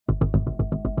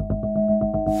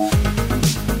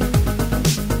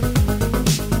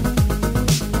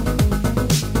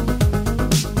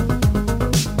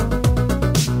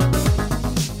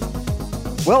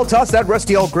Well, toss that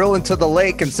rusty old grill into the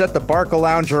lake and set the Barca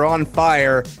Lounger on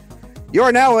fire. You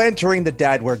are now entering the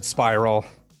Dadward Spiral.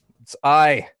 It's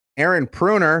I, Aaron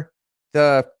Pruner,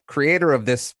 the creator of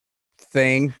this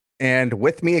thing, and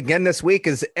with me again this week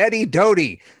is Eddie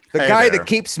Doty, the guy that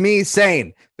keeps me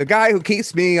sane, the guy who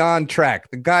keeps me on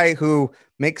track, the guy who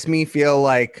makes me feel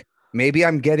like maybe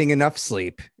I'm getting enough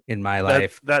sleep in my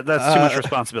life. That's too much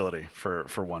responsibility for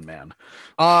one man.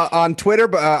 On Twitter,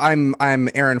 I'm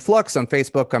Aaron Flux. On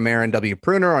Facebook, I'm Aaron W.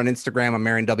 Pruner. On Instagram, I'm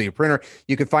Aaron W. Pruner.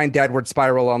 You can find Dadward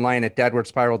Spiral online at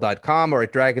dadwardspiral.com or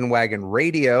at Dragon Wagon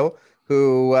Radio,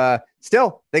 who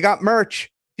still, they got merch.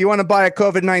 If you want to buy a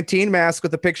COVID-19 mask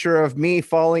with a picture of me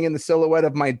falling in the silhouette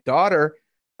of my daughter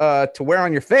to wear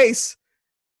on your face,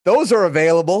 those are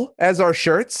available, as are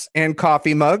shirts and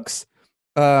coffee mugs.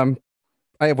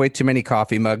 I have way too many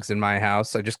coffee mugs in my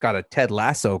house. I just got a Ted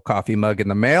Lasso coffee mug in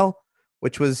the mail,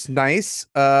 which was nice.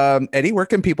 Eddie, where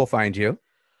can people find you?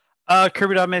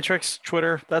 Kirby.matrix,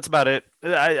 Twitter. That's about it.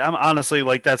 I'm honestly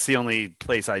like, that's the only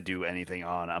place I do anything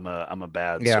on. I'm a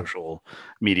bad social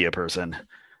media person.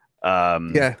 I'll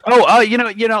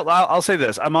say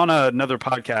this. I'm on another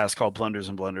podcast called Plunders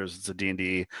and Blunders. It's a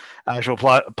D&D actual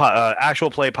play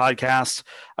podcast.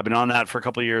 I've been on that for a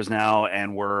couple of years now,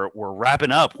 and we're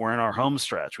wrapping up. We're in our home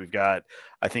stretch. We've got,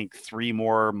 I think, 2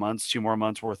 more months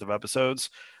worth of episodes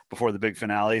before the big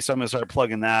finale. So I'm gonna start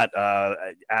plugging that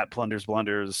at Plunders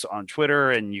Blunders on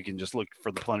Twitter, and you can just look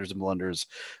for the Plunders and Blunders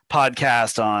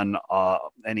podcast on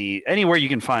anywhere you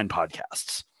can find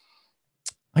podcasts.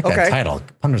 That title,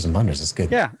 Plunders and Blunders, is good.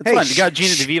 Yeah, it's fun. You got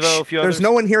Gina DeVivo, a few others. There's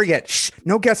no one here yet. Shh.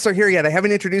 No guests are here yet. I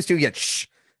haven't introduced you yet. Shh.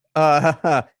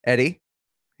 Eddie.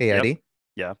 Hey, Eddie. Yep.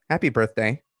 Yeah. Happy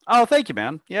birthday. Oh, thank you,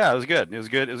 man. Yeah, it was good. It was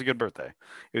good. It was a good birthday.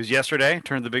 It was yesterday.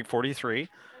 Turned the big 43.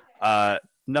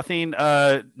 Nothing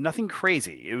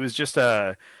crazy. It was just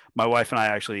my wife and I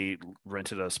actually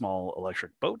rented a small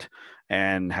electric boat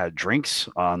and had drinks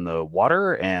on the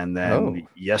water. And then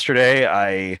yesterday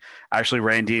I actually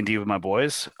ran D&D with my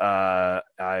boys.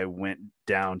 I went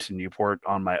down to Newport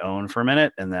on my own for a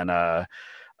minute, and then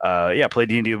played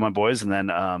D&D with my boys. And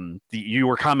then you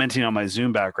were commenting on my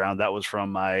Zoom background. That was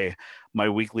from my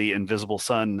weekly Invisible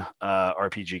Sun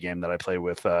RPG game that I play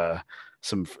with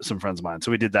some friends of mine.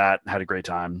 So we did that, had a great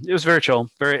time. It was very chill.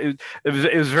 It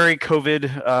was very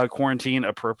COVID quarantine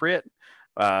appropriate.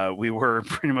 We were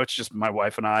pretty much just my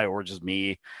wife and I, or just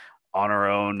me on our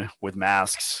own with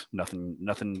masks.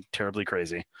 Nothing terribly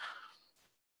crazy.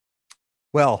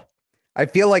 Well, I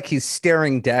feel like he's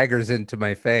staring daggers into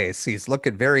my face. He's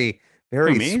looking very,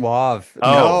 very suave.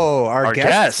 Oh, no, our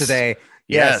guest today.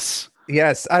 Yes.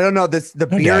 I don't know. The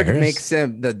beard makes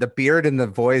him, the beard and the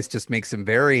voice just makes him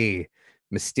very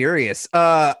mysterious.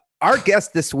 Our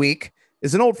guest this week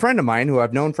is an old friend of mine who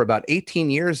I've known for about 18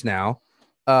 years now.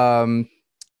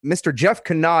 Mr. Jeff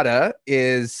Cannata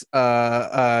is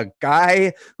a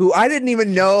guy who I didn't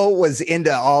even know was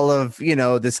into all of,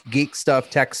 this geek stuff,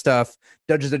 tech stuff,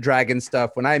 Dungeons and Dragons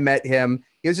stuff. When I met him,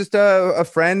 he was just a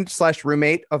friend /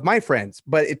 roommate of my friends.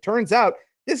 But it turns out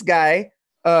this guy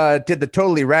did the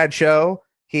Totally Rad show.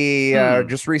 He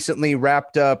just recently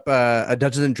wrapped up a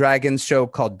Dungeons and Dragons show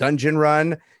called Dungeon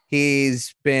Run.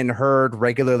 He's been heard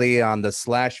regularly on the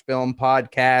Slash Film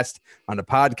podcast, on a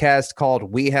podcast called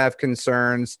We Have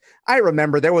Concerns. I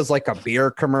remember there was like a beer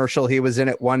commercial he was in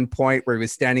at one point where he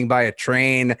was standing by a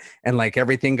train and like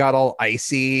everything got all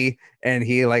icy, and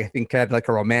he I think had like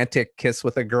a romantic kiss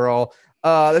with a girl.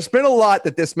 There's been a lot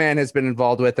that this man has been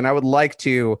involved with, and I would like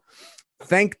to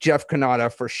thank Jeff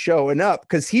Cannata for showing up,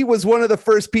 because he was one of the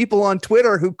first people on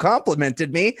Twitter who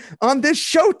complimented me on this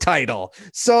show title.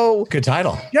 So good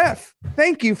title. Jeff,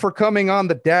 thank you for coming on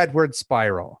the Dadward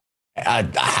Spiral.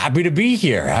 Happy to be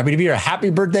here. Happy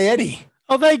birthday, Eddie.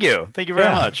 Oh, thank you. Thank you very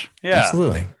much. Yeah,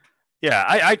 absolutely. Yeah,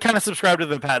 I kind of subscribe to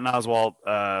the Patton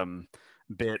Oswalt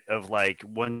bit of like,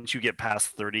 once you get past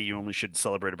 30, you only should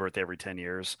celebrate a birthday every 10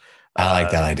 years. I like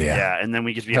that idea. Yeah, and then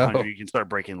when you get to be 100, you can start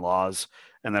breaking laws.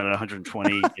 And then at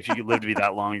 120, if you live to be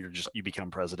that long, you become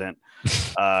president.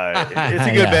 It's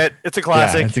a good bit. It's a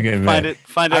classic. Yeah, it's a good bit.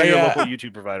 Find it on your local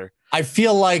YouTube provider. I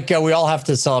feel like we all have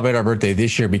to celebrate our birthday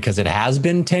this year because it has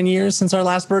been 10 years since our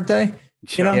last birthday.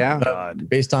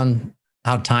 Based on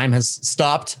how time has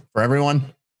stopped for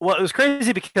everyone. Well, it was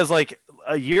crazy because like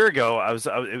a year ago,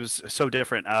 it was so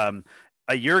different.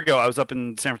 A year ago, I was up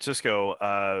in San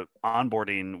Francisco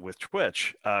onboarding with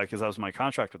Twitch because that was my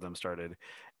contract with them started.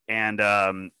 And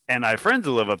I have friends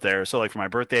who live up there. So like for my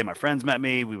birthday, my friends met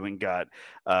me. We went and got,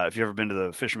 if you've ever been to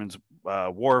the Fisherman's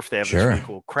Wharf, they have this really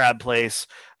cool crab place.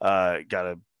 Got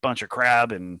a bunch of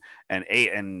crab and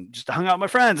ate and just hung out with my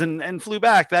friends and flew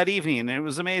back that evening. And it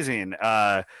was amazing.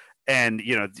 and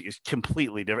it's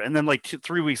completely different. And then like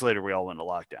 3 weeks later, we all went to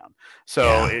lockdown.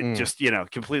 So it just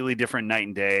completely different night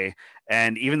and day.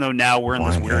 And even though now we're in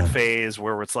this weird phase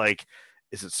where it's like,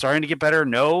 is it starting to get better?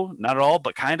 No, not at all,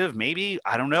 but kind of, maybe.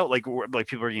 I don't know. Like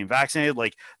people are getting vaccinated.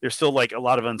 Like there's still like a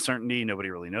lot of uncertainty. Nobody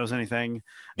really knows anything.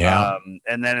 Yeah.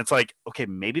 And then it's like, okay,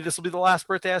 maybe this will be the last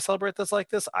birthday I celebrate this like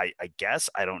this. I guess.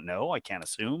 I don't know. I can't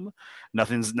assume.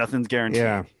 Nothing's guaranteed.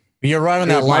 Yeah. You're right on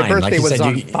that line. My birthday was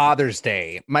on Father's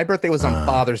Day. My birthday was on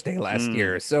Father's Day last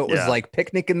year. So it was like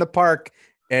picnic in the park.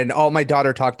 And all my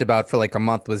daughter talked about for like a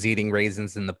month was eating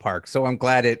raisins in the park. So I'm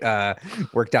glad it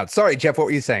worked out. Sorry, Jeff, what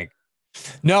were you saying?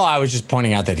 No, I was just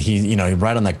pointing out that he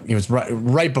was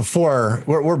right before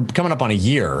we're coming up on a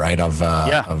year, right, of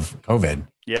COVID.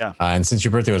 Yeah. And since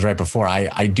your birthday was right before,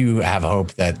 I do have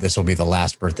hope that this will be the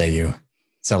last birthday you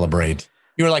celebrate.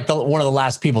 You were like one of the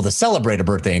last people to celebrate a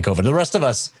birthday in COVID. The rest of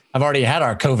us have already had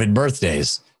our COVID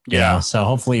birthdays. Yeah. So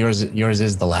hopefully yours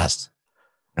is the last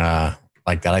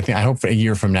like that. I hope for a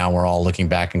year from now, we're all looking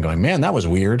back and going, man, that was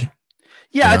weird.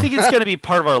 Yeah, I think it's going to be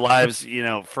part of our lives,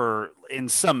 for in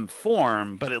some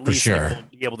form, but at least we'll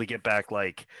be able to get back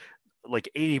like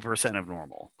 80% of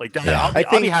normal. Like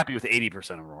I'll be happy with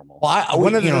 80% of normal.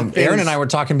 Well, Aaron and I were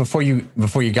talking before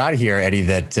you got here, Eddie,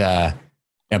 that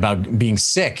about being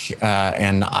sick,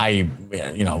 and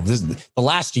the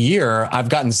last year I've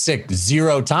gotten sick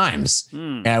 0 times,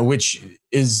 which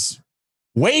is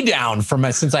way down from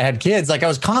since I had kids. Like I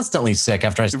was constantly sick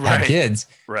after I had kids.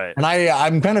 Right. And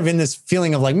I'm kind of in this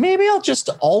feeling of like, maybe I'll just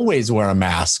always wear a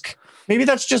mask. Maybe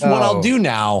that's just what I'll do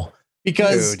now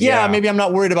because maybe I'm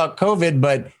not worried about COVID,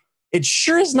 but it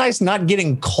sure is nice not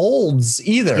getting colds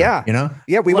either. Yeah.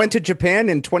 Yeah. We went to Japan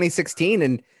in 2016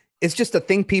 and it's just a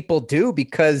thing people do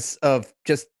because of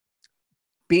just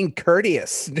being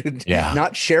courteous,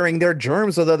 not sharing their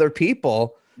germs with other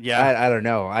people. Yeah. I don't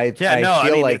know. I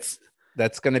feel like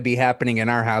that's going to be happening in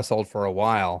our household for a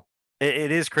while.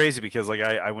 It is crazy because like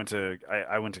I went to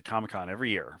Comic-Con every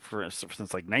year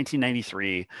since like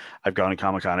 1993. I've gone to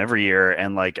Comic-Con every year,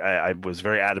 and like I was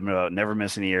very adamant about never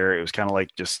missing a year. It was kind of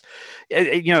like just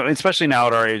especially now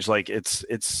at our age, like it's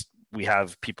we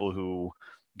have people who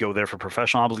go there for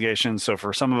professional obligations. So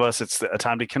for some of us, it's a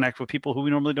time to connect with people who we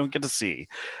normally don't get to see,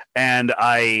 and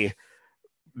I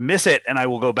miss it, and I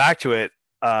will go back to it.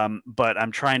 But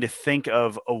I'm trying to think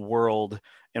of a world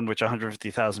in which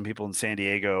 150,000 people in San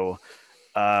Diego,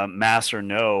 mass or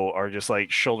no, are just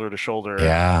like shoulder to shoulder.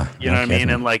 Yeah. You know what I mean?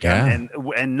 And like, and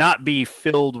not be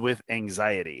filled with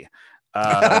anxiety.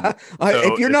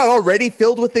 If you're not already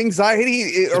filled with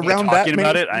anxiety around that talking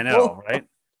about it, I know, right?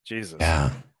 Jesus.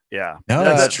 Yeah. Yeah. No,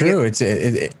 that's true. It's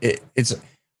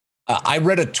I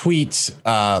read a tweet,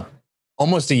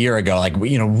 almost a year ago, like,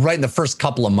 right in the first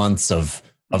couple of months of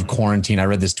quarantine, I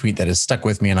read this tweet that has stuck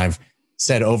with me, and I've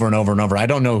said over and over and over. I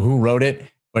don't know who wrote it,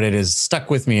 but it has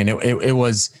stuck with me. And it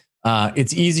was,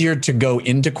 it's easier to go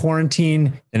into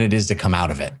quarantine than it is to come out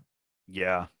of it.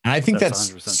 Yeah. And I think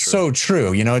that's so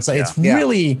true. It's like, it's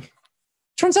really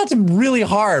turns out to be really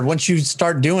hard once you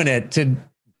start doing it to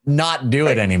not do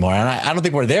it anymore. And I don't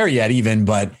think we're there yet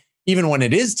but even when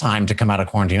it is time to come out of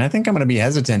quarantine, I think I'm going to be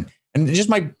hesitant. And just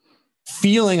my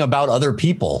feeling about other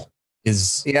people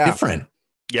is different.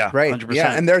 Yeah. Right. 100%.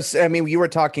 Yeah. And you were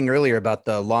talking earlier about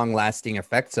the long lasting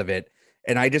effects of it.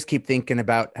 And I just keep thinking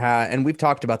about how, and we've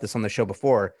talked about this on the show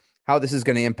before, how this is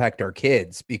going to impact our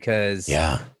kids, because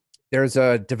there's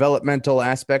a developmental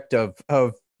aspect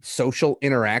of social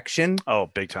interaction. Oh,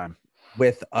 big time.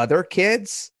 With other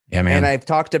kids. Yeah, man. And I've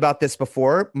talked about this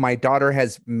before. My daughter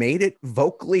has made it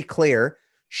vocally clear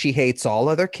she hates all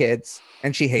other kids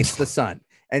and she hates the sun.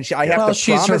 And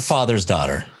she's her father's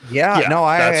daughter. Yeah, no,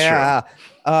 that's true.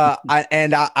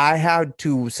 I had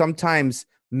to sometimes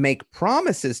make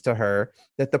promises to her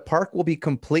that the park will be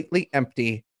completely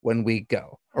empty when we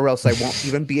go, or else I won't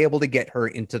even be able to get her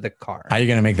into the car. How are you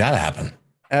going to make that happen?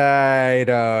 I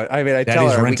don't. I mean, I tell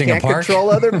her we can't control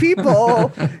other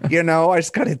people. I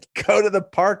just got to go to the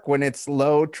park when it's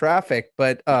low traffic.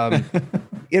 But I'm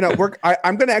going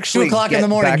to actually 2:00 in the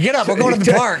morning. Get up. We're going to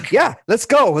the park. Yeah, let's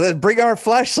go. Let's bring our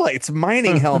flashlights,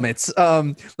 mining helmets.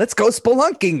 Let's go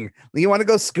spelunking. You want to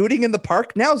go scooting in the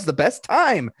park? Now's the best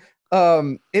time.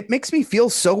 It makes me feel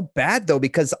so bad though,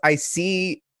 because I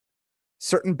see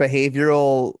certain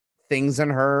behavioral things in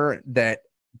her that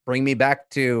bring me back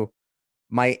to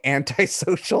my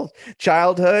antisocial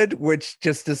childhood, which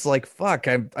just is like, fuck,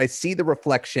 I see the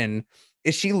reflection.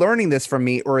 Is she learning this from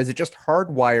me, or is it just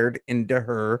hardwired into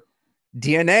her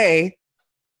DNA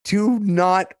to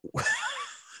not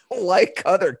like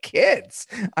other kids?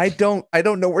 I don't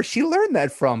know where she learned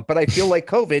that from, but I feel like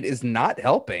COVID is not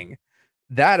helping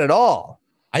that at all.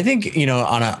 I think,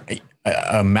 on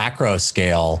a macro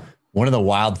scale, one of the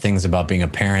wild things about being a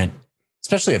parent,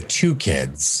 especially of two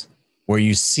kids, where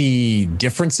you see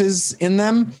differences in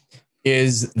them,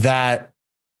 is that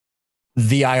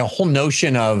the whole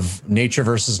notion of nature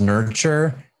versus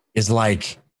nurture is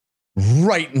like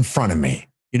right in front of me.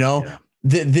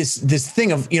 This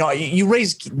thing of, you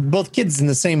raise both kids in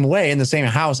the same way in the same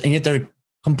house, and yet they're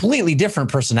completely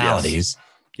different personalities.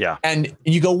 Yes. Yeah. And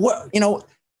you go, what,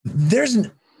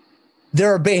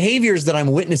 there are behaviors that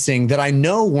I'm witnessing that I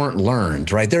know weren't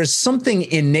learned, right? There's something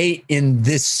innate in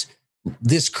this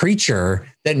creature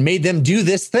that made them do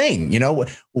this thing.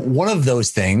 One of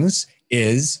those things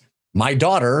is my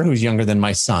daughter, who's younger than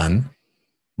my son.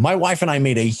 My wife and I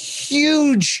made a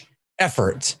huge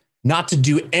effort not to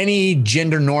do any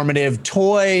gender normative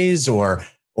toys or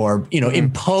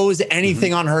impose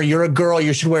anything on her. You're a girl,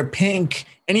 you should wear pink,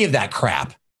 any of that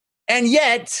crap. And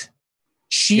yet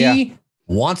she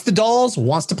wants the dolls,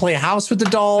 wants to play house with the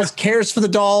dolls, cares for the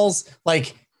dolls.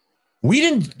 Like, we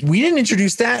didn't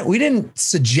introduce that. We didn't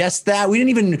suggest that.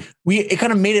 It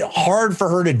kind of made it hard for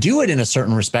her to do it in a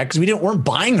certain respect, because we weren't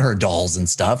buying her dolls and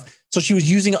stuff. So she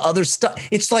was using other stuff.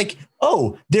 It's like,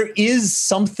 there is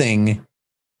something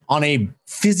on a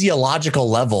physiological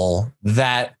level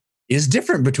that is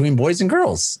different between boys and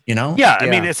girls, Yeah.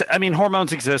 I mean,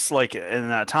 hormones exist like in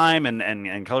that time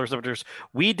and color receptors.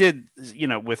 We did,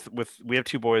 we have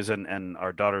two boys and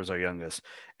our daughter's our youngest.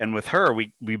 And with her,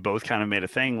 we both kind of made a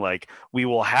thing. Like, we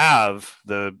will have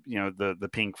the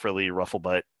pink frilly ruffle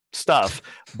butt stuff,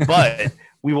 but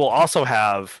we will also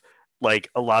have like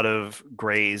a lot of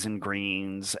grays and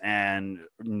greens and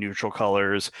neutral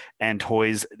colors and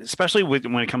toys, especially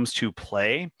when it comes to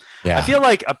play. Yeah. I feel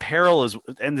like apparel is,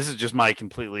 and this is just my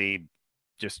completely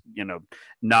just,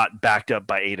 not backed up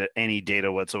by any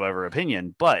data whatsoever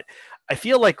opinion, but I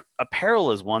feel like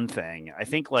apparel is one thing. I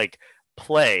think like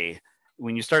play,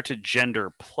 when you start to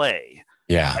gender play,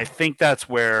 I think that's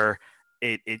where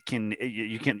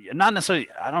you can not necessarily,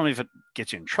 I don't know if it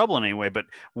gets you in trouble in any way, but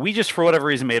we just, for whatever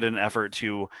reason, made an effort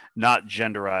to not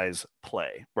genderize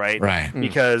play. Right.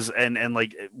 Because, and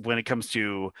like when it comes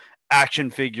to action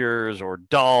figures or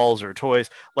dolls or toys,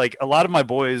 like a lot of my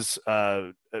boys,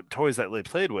 toys that they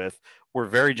played with were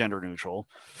very gender neutral.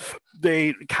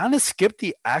 They kind of skipped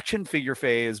the action figure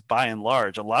phase by and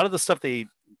large. A lot of the stuff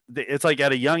it's like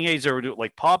at a young age, they were doing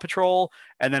like Paw Patrol,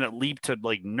 and then it leaped to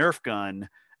like Nerf gun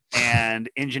and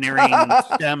engineering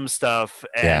STEM stuff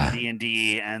and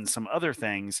D&D and some other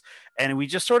things. And we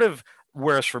just sort of,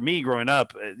 whereas for me growing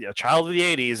up, a child of the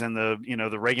 80s, and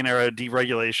the Reagan era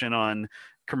deregulation on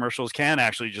commercials can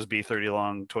actually just be 30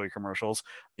 long toy commercials,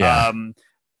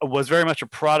 was very much a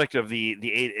product of the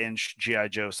 8-inch G.I.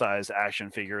 Joe size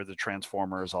action figure, the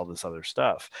Transformers, all this other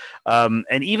stuff.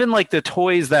 And even like the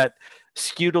toys that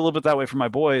skewed a little bit that way for my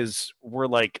boys were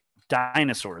like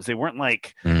dinosaurs. They weren't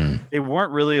like they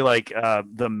weren't really like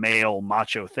the male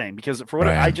macho thing, because for what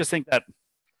I just think that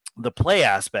the play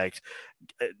aspect,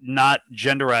 not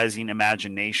genderizing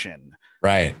imagination,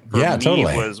 totally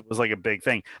was like a big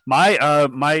thing. My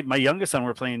youngest son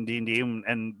were playing D&D,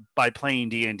 and by playing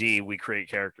D&D we create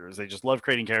characters. They just love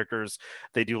creating characters.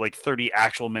 They do like 30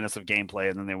 actual minutes of gameplay,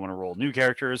 and then they want to roll new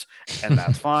characters, and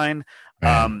that's fine.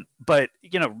 But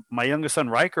my youngest son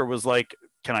Riker was like,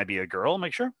 can I be a girl? I'm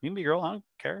like, sure, you can be a girl. I don't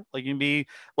care. Like, you can be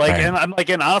like, and I'm like,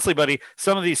 and honestly, buddy,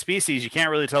 some of these species, you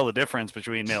can't really tell the difference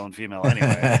between male and female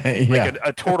anyway. Like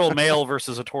a turtle male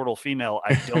versus a turtle female,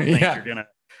 I don't think you're going to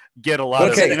get a lot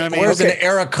of, you know what I mean? Where's an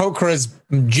Aarakocra's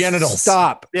genitals?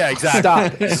 Stop. Yeah,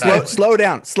 exactly. Stop. Slow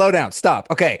down. Stop.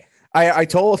 Okay. I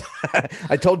told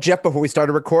Jeff before we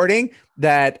started recording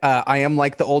that I am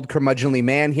like the old curmudgeonly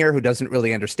man here who doesn't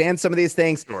really understand some of these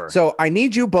things. Sure. So I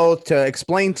need you both to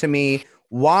explain to me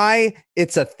why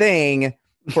it's a thing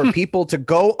for people to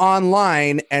go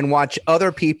online and watch other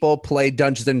people play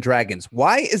Dungeons and Dragons.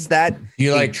 Why is that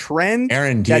a trend?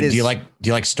 Aaron, do you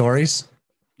like stories?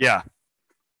 Yeah.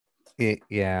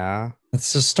 Yeah.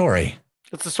 It's a story.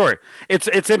 It's a story. It's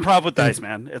improv with dice,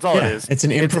 man. It's all it is. It's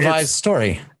an improvised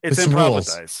story. It's improv with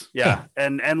dice. Yeah.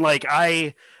 And like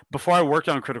before I worked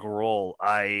on Critical Role,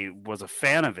 I was a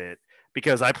fan of it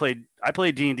because I played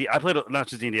D&D. I played not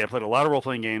just D&D. I played a lot of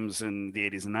role-playing games in the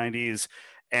 80s and 90s.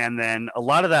 And then a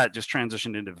lot of that just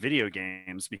transitioned into video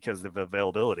games because of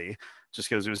availability, just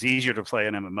because it was easier to play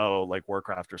an MMO like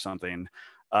Warcraft or something.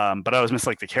 But I always missed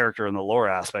like the character and the lore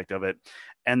aspect of it.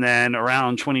 And then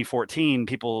around 2014,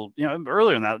 people,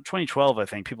 earlier than that, 2012, I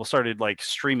think people started like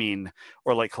streaming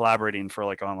or like collaborating for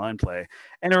like online play.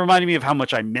 And it reminded me of how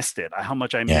much I missed it, how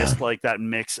much I missed like that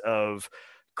mix of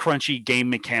crunchy game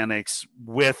mechanics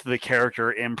with the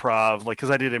character improv, like, because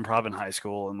I did improv in high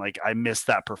school, and like I missed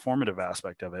that performative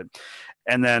aspect of it.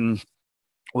 And then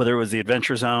whether it was the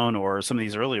Adventure Zone or some of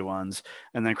these early ones,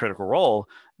 and then Critical Role,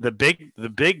 the big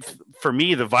for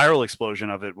me, the viral explosion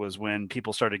of it was when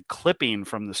people started clipping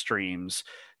from the streams,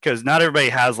 because not everybody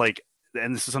has like,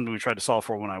 and this is something we tried to solve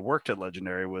for when I worked at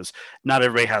Legendary, was not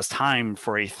everybody has time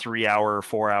for a 3-hour,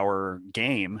 4-hour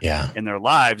game in their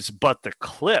lives, but the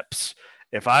clips,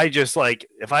 if I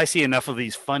see enough of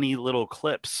these funny little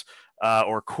clips,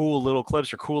 or cool little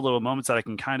clips or cool little moments that I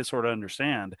can kind of sort of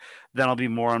understand, then I'll be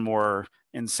more and more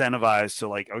incentivized to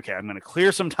like, okay, I'm going to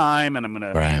clear some time and I'm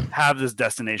going to have this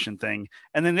destination thing.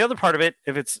 And then the other part of it,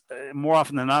 if it's more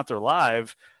often than not, they're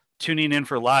live, tuning in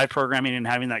for live programming and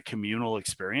having that communal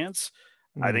experience,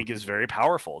 I think is very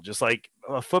powerful. Just like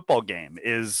a football game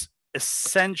is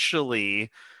essentially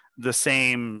the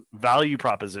same value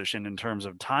proposition in terms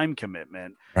of time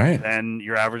commitment than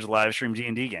your average live stream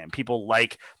D&D game. People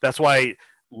like, that's why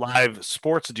live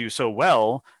sports do so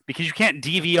well, because you can't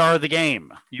DVR the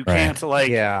game. You can't like,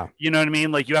 you know what I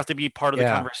mean? Like you have to be part of the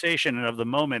conversation, and of the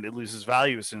moment it loses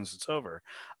value as soon as it's over.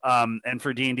 And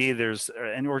for D&D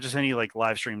or just any like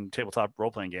live stream tabletop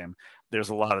role-playing game, there's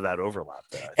a lot of that overlap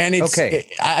there. And it's,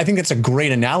 I think that's a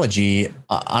great analogy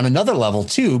on another level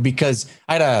too, because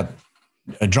I had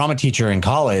a drama teacher in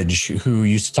college who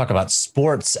used to talk about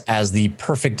sports as the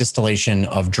perfect distillation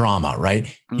of drama,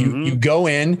 right? You go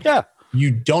in, you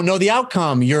don't know the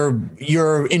outcome.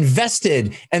 You're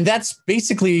invested. And that's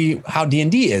basically how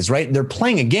D&D is, right? They're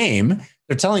playing a game,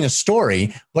 they're telling a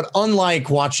story, but unlike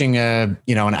watching an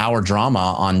hour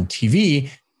drama on TV,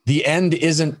 the end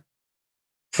isn't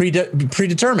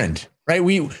predetermined, right?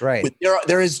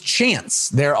 There is chance.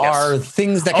 There are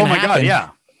things that can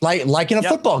happen. Like in a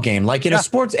football game, like in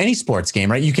any sports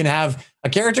game, right? You can have a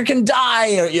character can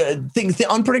die, or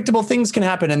unpredictable things can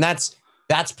happen. And that's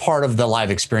part of the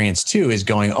live experience too, is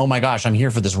going, oh my gosh, I'm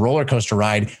here for this roller coaster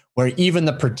ride where even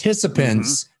the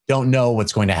participants don't know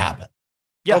what's going to happen.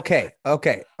 Yeah. Okay.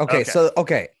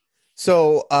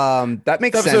 So that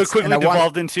makes sense. So quickly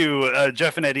devolved into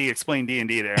Jeff and Eddie explain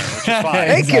D&D to Aaron, which is fine.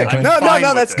 Thank you. No,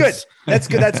 that's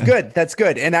good. That's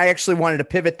good. And I actually wanted to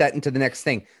pivot that into the next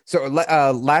thing. So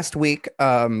last week,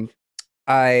 the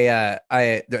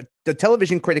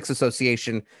Television Critics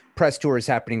Association press tour is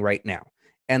happening right now.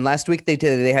 And last week they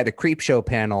had a creep show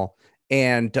panel,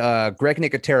 and Greg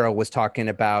Nicotero was talking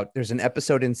about, there's an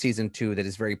episode in season 2 that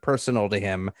is very personal to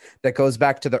him that goes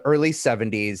back to the early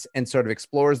 70s and sort of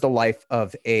explores the life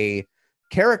of a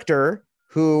character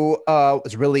who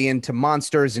was really into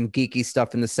monsters and geeky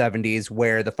stuff in the 70s,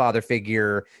 where the father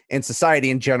figure and society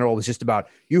in general was just about,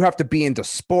 you have to be into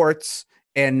sports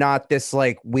and not this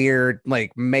like weird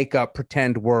like makeup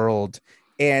pretend world.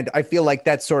 And I feel like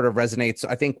that sort of resonates,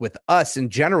 I think, with us in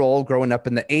general, growing up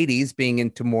in the 80s, being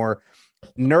into more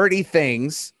nerdy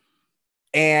things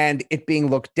and it being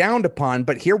looked down upon.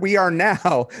 But here we are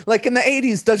now. Like in the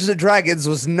 80s, Dungeons and Dragons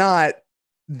was not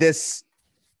this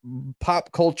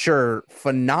pop culture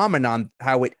phenomenon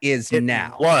how it is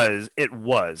now.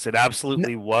 It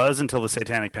absolutely was until the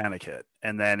Satanic Panic hit.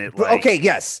 And then it Okay,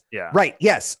 good.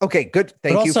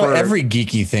 Thank you. Also, every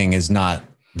geeky thing is not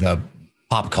the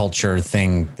pop culture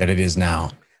thing that it is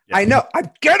now. I know. I'm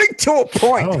getting to a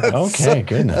point. Oh, okay,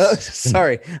 goodness.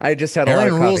 Sorry, I just had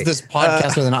Aaron rules this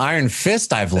podcast with an iron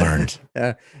fist, I've learned.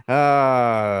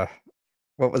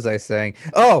 What was I saying?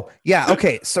 Oh, yeah.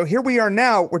 Okay, so here we are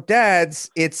now. We're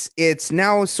dads. It's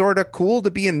now sort of cool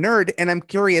to be a nerd, and I'm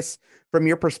curious from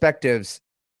your perspectives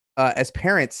as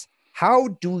parents, how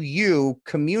do you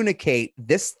communicate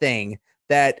this thing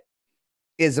that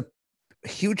is a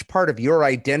huge part of your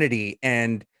identity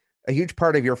and a huge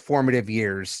part of your formative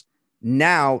years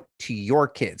now to your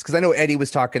kids? Because I know Eddie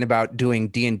was talking about doing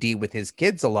D&D with his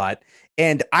kids a lot,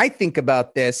 and I think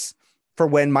about this for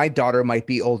when my daughter might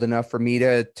be old enough for me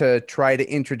to try to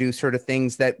introduce her to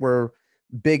things that were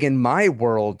big in my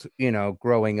world,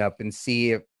 growing up, and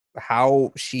see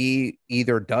how she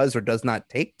either does or does not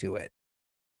take to it.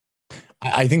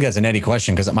 I think that's an Eddie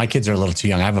question, because my kids are a little too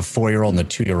young. I have a 4-year-old and a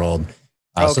 2-year-old.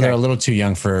 So they're a little too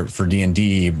young for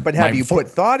D&D. But have you put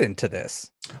thought into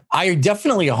this? I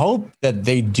definitely hope that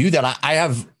they do that. I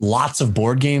have lots of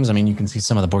board games. I mean, you can see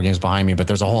some of the board games behind me, but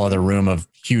there's a whole other room of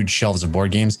huge shelves of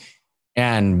board games.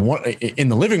 And in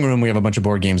the living room, we have a bunch of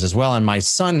board games as well. And my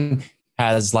son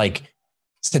has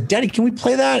said, Daddy, can we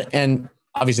play that? And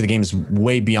obviously the game is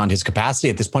way beyond his capacity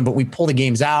at this point, but we pull the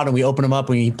games out and we open them up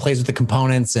and he plays with the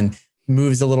components and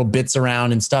moves the little bits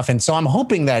around and stuff. And so I'm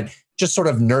hoping that just sort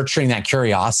of nurturing that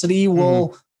curiosity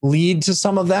will lead to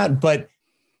some of that. But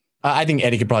I think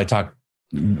Eddie could probably talk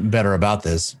better about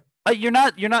this. You're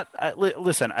not.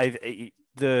 Listen,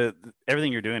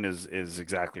 everything you're doing is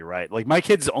exactly right. Like my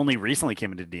kids only recently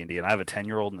came into D&D, and I have a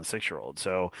 10-year-old and a 6-year-old,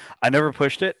 so I never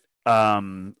pushed it.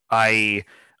 I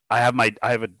have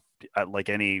a like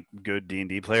any good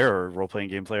D&D player or role-playing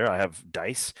game player, I have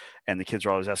dice, and the kids are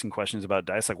always asking questions about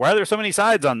dice, like, why are there so many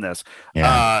sides on this?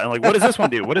 And like, what does this one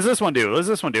do? What does this one do? What does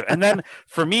this one do? And then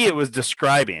for me, it was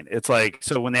describing. It's like,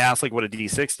 so when they ask like what a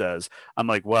D6 does, I'm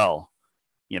like, well,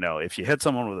 if you hit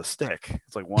someone with a stick,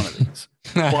 it's like one of these.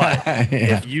 But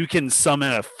if you can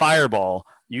summon a fireball,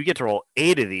 you get to roll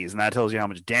 8 of these, and that tells you how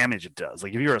much damage it does.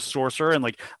 Like if you're a sorcerer, and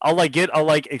like I'll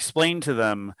explain to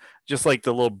them just like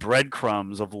the little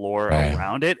breadcrumbs of lore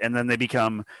around it, and then they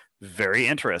become very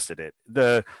interested in it.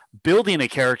 The building a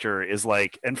character is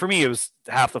like, and for me, it was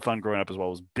half the fun growing up as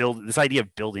well, was this idea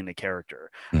of building a character,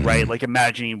 right? Like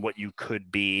imagining what you could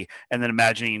be, and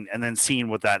then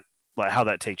seeing how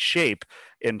that takes shape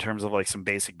in terms of like some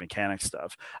basic mechanic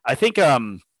stuff. I think,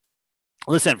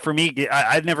 listen, for me,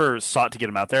 I never sought to get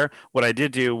them out there. What I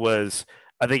did do was,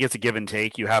 I think it's a give and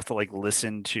take. You have to like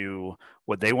listen to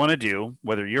what they want to do,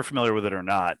 whether you're familiar with it or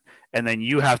not, and then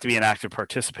you have to be an active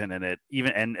participant in it,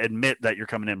 even, and admit that you're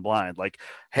coming in blind. Like,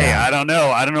 hey, I don't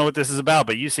know what this is about,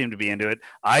 but you seem to be into it.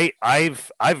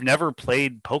 I've never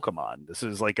played Pokemon. This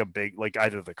is like a big, like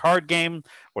either the card game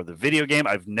or the video game.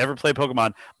 I've never played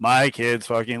Pokemon. My kids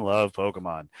fucking love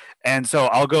Pokemon, and so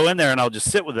I'll go in there and I'll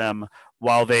just sit with them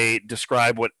while they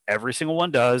describe what every single one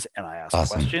does, and I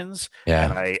ask questions,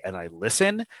 and I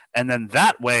listen, and then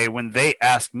that way, when they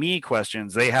ask me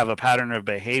questions, they have a pattern of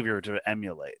behavior to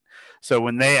emulate. So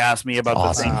when they ask me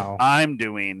about the thing I'm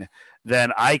doing,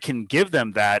 then I can give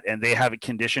them that, and they have it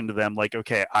conditioned to them, like,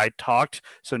 okay, I talked,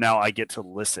 so now I get to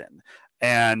listen.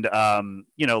 And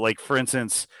like for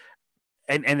instance,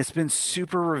 and it's been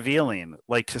super revealing,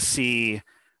 like to see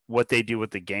what they do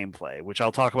with the gameplay, which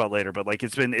I'll talk about later, but like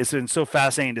it's been so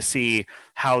fascinating to see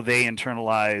how they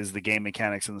internalize the game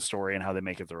mechanics and the story and how they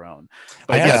make it their own.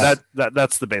 But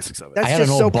that's the basics of it. That's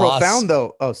just so profound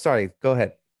though. Oh, sorry. Go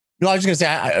ahead. No, I was just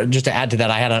gonna say, just to add to that,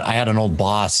 I had an old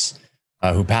boss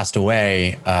who passed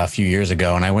away a few years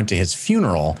ago, and I went to his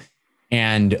funeral,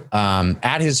 and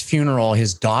at his funeral,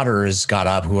 his daughters got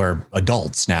up, who are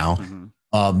adults now,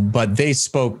 but they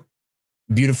spoke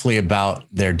beautifully about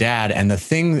their dad. And the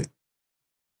thing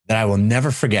that I will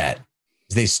never forget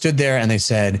is they stood there and they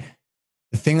said,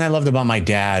 the thing I loved about my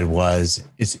dad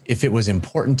is if it was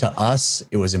important to us,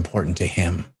 it was important to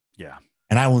him. Yeah.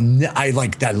 And I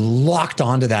like that, locked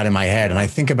onto that in my head. And I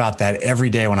think about that every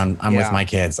day when I'm with my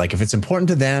kids. Like if it's important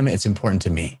to them, it's important to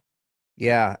me.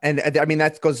 Yeah. And I mean,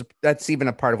 that's even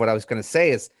a part of what I was going to say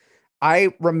is,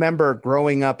 I remember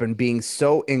growing up and being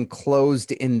so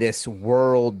enclosed in this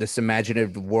world, this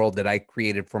imaginative world that I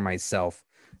created for myself,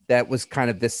 that was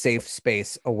kind of this safe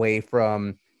space away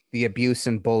from the abuse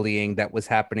and bullying that was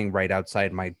happening right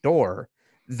outside my door,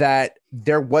 that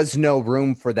there was no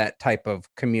room for that type of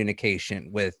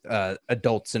communication with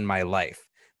adults in my life.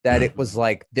 That it was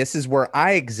like, this is where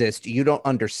I exist. You don't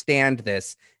understand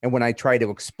this. And when I try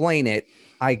to explain it,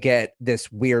 I get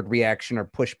this weird reaction or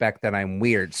pushback that I'm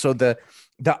weird. So the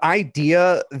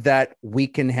idea that we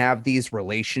can have these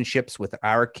relationships with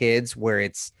our kids where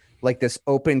it's like this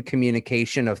open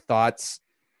communication of thoughts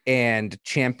and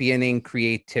championing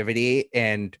creativity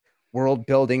and world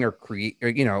building or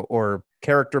or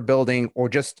character building or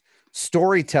just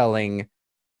storytelling,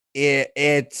 it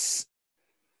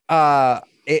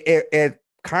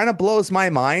kind of blows my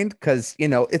mind, because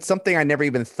it's something I never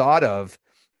even thought of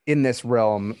in this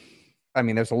realm. I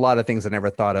mean, there's a lot of things I never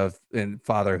thought of in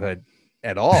fatherhood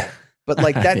at all, but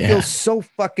like that feels so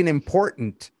fucking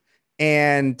important.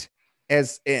 And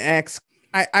as X,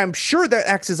 I'm sure that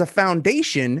acts as a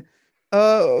foundation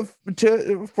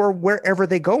for wherever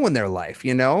they go in their life.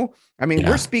 I mean,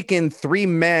 we're speaking 3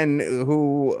 men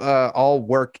who all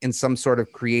work in some sort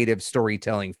of creative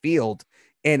storytelling field.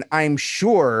 And I'm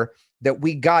sure that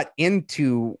we got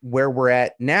into where we're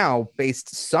at now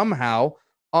based somehow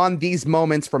on these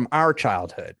moments from our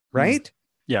childhood, right?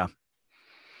 Yeah.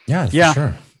 Yeah,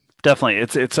 sure. Definitely.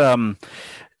 It's I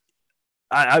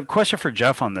have a question for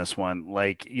Jeff on this one.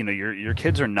 Like, your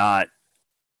kids are not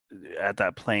at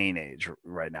that playing age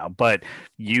right now, but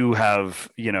you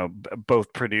have,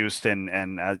 both produced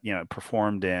and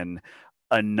performed in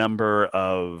a number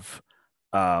of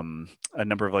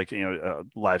like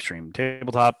live stream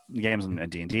tabletop games and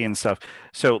D&D and stuff.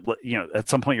 So at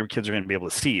some point your kids are going to be able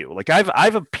to see you. Like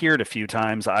I've appeared a few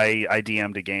times. I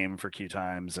DM'd a game for Q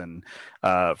Times and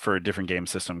for a different game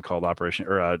system called Operation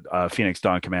or Phoenix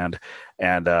Dawn Command,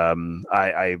 and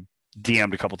I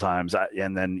DM'd a couple times,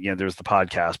 and then there's the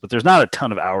podcast, but there's not a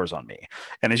ton of hours on me.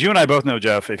 And as you and I both know,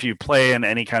 Jeff, if you play in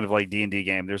any kind of like D&D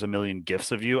game, there's a million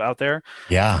gifs of you out there,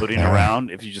 floating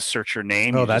around. If you just search your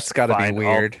name, that's got to be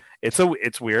weird. It's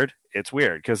weird. It's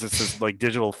weird because it's this like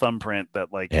digital thumbprint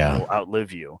that like will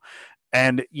outlive you.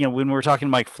 And when we were talking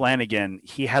to Mike Flanagan,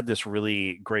 he had this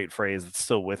really great phrase that's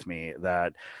still with me,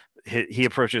 that he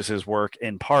approaches his work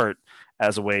in part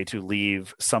as a way to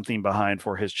leave something behind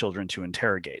for his children to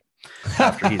interrogate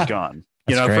after he's gone.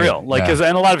 For real. Like, and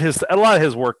a lot of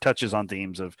his work touches on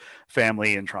themes of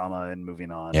family and trauma and moving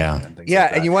on. Yeah. And things like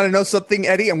that. And you want to know something,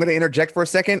 Eddie? I'm going to interject for a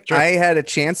second. Sure. I had a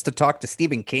chance to talk to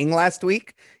Stephen King last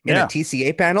week in a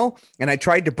TCA panel, and I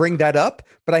tried to bring that up,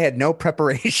 but I had no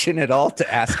preparation at all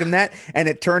to ask him that. And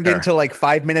it turned into like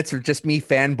 5 minutes of just me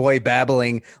fanboy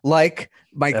babbling, like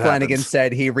Mike Flanagan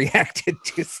said he reacted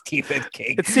to Stephen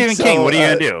King. It's Stephen King. What are you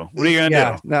going to do? What are you going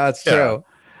to do? No, it's true.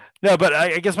 No, but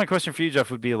I guess my question for you, Jeff,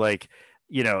 would be like,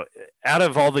 out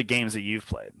of all the games that you've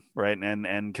played, right?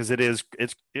 And because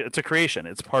it's a creation,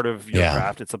 it's part of your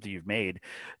craft, it's something you've made.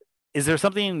 Is there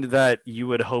something that you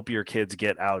would hope your kids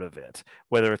get out of it,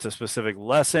 whether it's a specific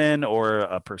lesson or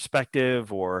a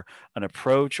perspective or an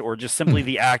approach, or just simply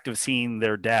the act of seeing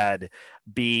their dad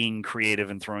being creative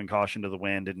and throwing caution to the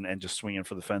wind and just swinging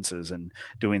for the fences and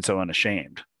doing so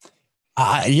unashamed?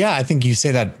 I think you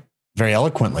say that very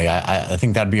eloquently. I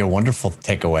think that'd be a wonderful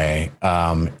takeaway.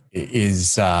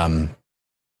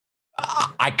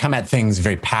 I come at things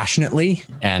very passionately,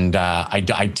 and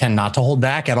I tend not to hold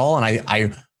back at all. And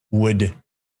I would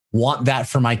want that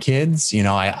for my kids.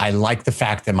 I like the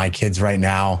fact that my kids right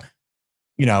now,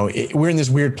 we're in this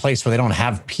weird place where they don't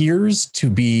have peers to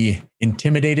be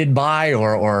intimidated by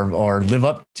or live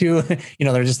up to.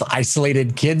 They're just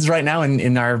isolated kids right now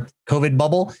in our COVID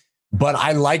bubble. But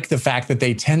I like the fact that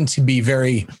they tend to be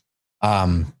very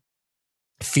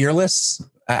fearless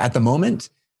at the moment.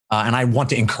 And I want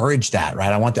to encourage that,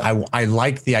 right? I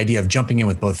like the idea of jumping in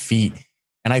with both feet.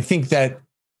 And I think that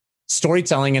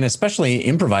storytelling, and especially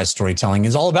improvised storytelling,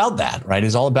 is all about that, right?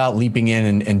 Is all about leaping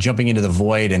in and jumping into the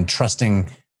void and trusting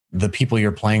the people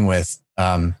you're playing with.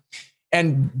 And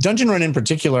Dungeon Run in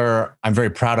particular, I'm very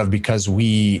proud of, because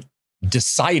we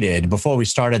decided before we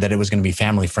started that it was going to be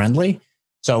family friendly.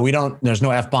 So there's no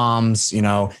F-bombs,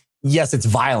 yes, it's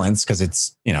violence because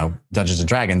it's, Dungeons and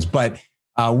Dragons, but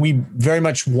we very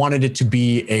much wanted it to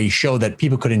be a show that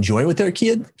people could enjoy with their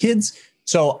kids.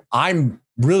 So I'm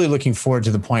really looking forward to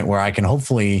the point where I can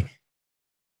hopefully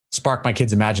spark my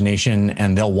kids' imagination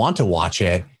and they'll want to watch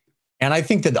it. And I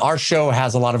think that our show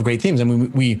has a lot of great themes. I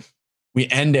mean, we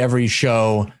end every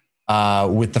show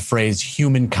with the phrase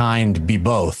 "humankind be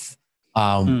both,"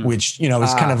 which,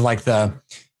 is kind of like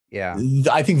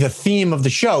I think the theme of the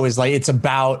show is like, it's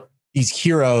about these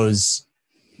heroes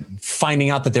finding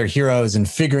out that they're heroes and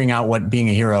figuring out what being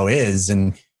a hero is.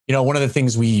 And, one of the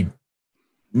things we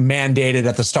mandated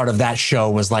at the start of that show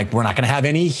was like, we're not going to have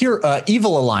any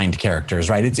evil aligned characters,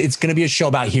 right? It's going to be a show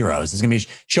about heroes. It's going to be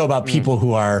a show about people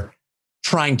who are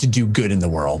trying to do good in the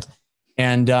world.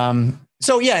 And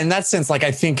so, in that sense, like,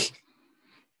 I think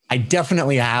I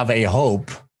definitely have a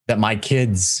hope that my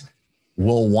kids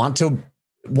will want to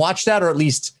watch that, or at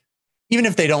least, even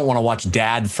if they don't want to watch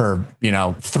Dad for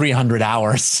 300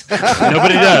 hours.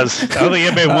 Nobody does. I don't think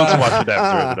anybody wants to watch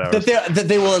Dad for 300 hours. That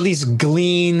they will at least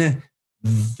glean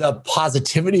the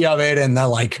positivity of it and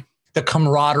the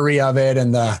camaraderie of it,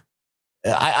 and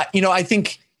I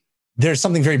think there's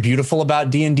something very beautiful about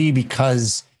D&D,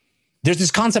 because there's this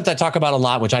concept I talk about a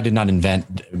lot, which I did not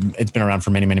invent. It's been around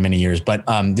for many, many, many years, but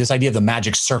this idea of the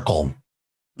magic circle,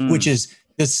 which is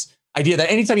this idea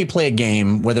that anytime you play a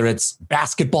game, whether it's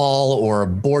basketball or a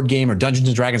board game or Dungeons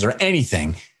and Dragons or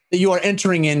anything, that you are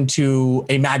entering into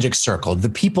a magic circle. The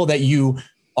people that you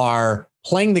are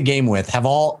playing the game with have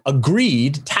all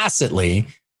agreed tacitly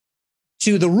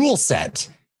to the rule set,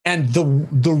 and the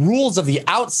rules of the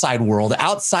outside world,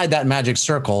 outside that magic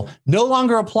circle, no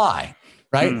longer apply,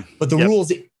 right? But the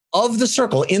rules of the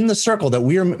circle, in the circle that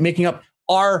we are making up,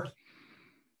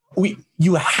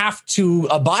 you have to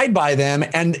abide by them.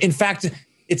 And in fact,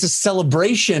 it's a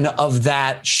celebration of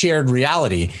that shared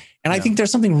reality. And I think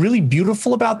there's something really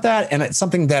beautiful about that. And it's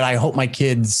something that I hope my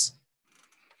kids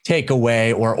take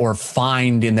away or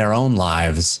find in their own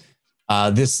lives.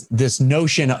 This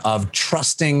notion of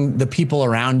trusting the people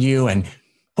around you and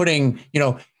putting,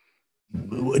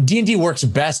 D&D works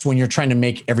best when you're trying to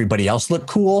make everybody else look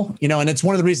cool, and it's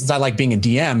one of the reasons I like being a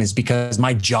DM, is because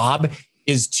my job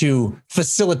is to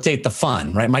facilitate the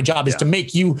fun, right? My job is to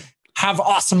make you have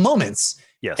awesome moments.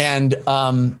 Yes. And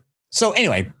so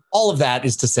anyway, all of that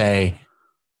is to say,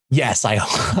 yes, I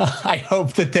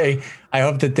hope that they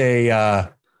hope that they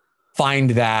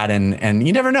find that, and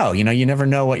you never know. You never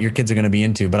know what your kids are going to be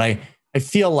into. But I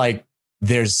feel like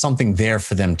there's something there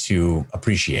for them to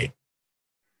appreciate.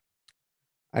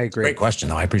 I agree. Great question,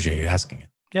 though. I appreciate you asking it.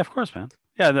 Yeah, of course, man.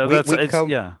 Yeah, no,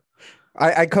 yeah.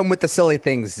 I come with the silly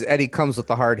things. Eddie comes with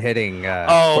the hard hitting.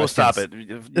 Stop it!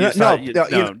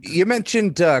 You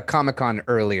mentioned Comic-Con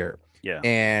earlier. Yeah,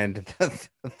 and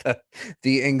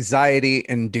the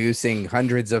anxiety-inducing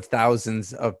hundreds of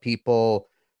thousands of people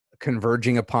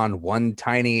converging upon one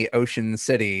tiny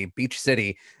beach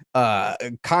city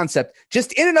concept,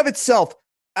 just in and of itself,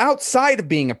 outside of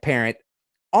being a parent,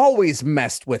 always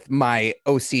messed with my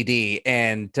OCD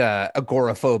and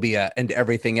agoraphobia and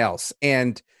everything else.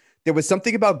 And there was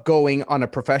something about going on a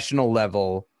professional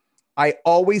level. I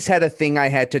always had a thing I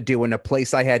had to do and a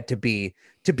place I had to be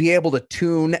able to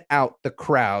tune out the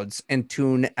crowds and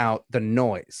tune out the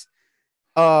noise.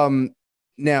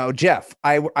 Now, Jeff,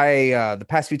 I the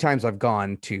past few times I've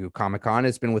gone to Comic-Con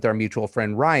has been with our mutual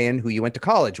friend Ryan, who you went to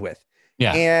college with.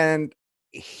 Yeah. And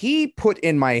he put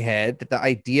in my head that the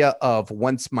idea of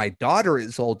once my daughter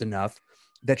is old enough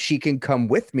that she can come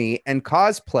with me and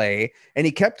cosplay. And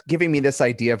he kept giving me this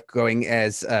idea of going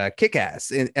as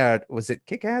Kick-Ass. Was it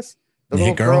Kick-Ass? The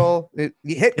little girl.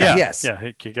 Yes.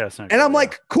 Yeah, Kick-Ass. And I'm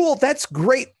like, cool. That's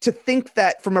great to think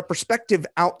that from a perspective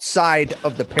outside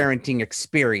of the parenting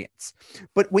experience.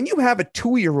 But when you have a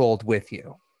 2-year-old with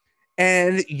you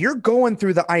and you're going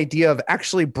through the idea of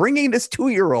actually bringing this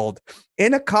 2-year-old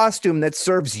in a costume that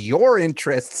serves your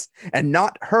interests and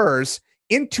not hers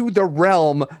into the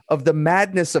realm of the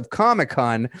madness of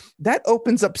Comic-Con, that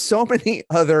opens up so many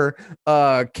other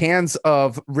cans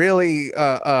of really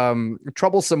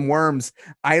troublesome worms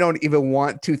I don't even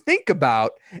want to think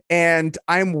about. And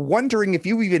I'm wondering if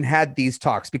you even had these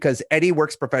talks, because Eddie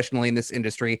works professionally in this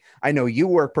industry. I know you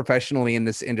work professionally in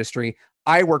this industry.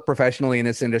 I work professionally in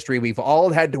this industry. We've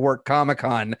all had to work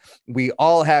Comic-Con. We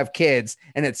all have kids.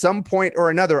 And at some point or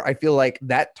another, I feel like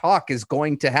that talk is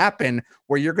going to happen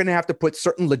where you're going to have to put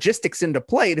certain logistics into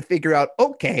play to figure out,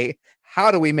 okay,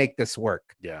 how do we make this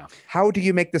work? Yeah. How do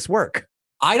you make this work?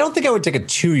 I don't think I would take a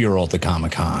 2-year-old to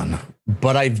Comic-Con,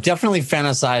 but I've definitely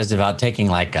fantasized about taking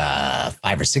like a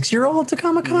 5 or 6-year-old to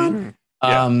Comic-Con.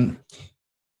 Mm-hmm.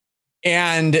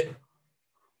 And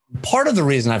part of the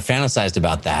reason I fantasized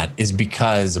about that is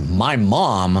because my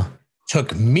mom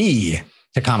took me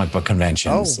to comic book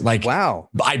conventions. Oh, wow.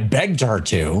 I begged her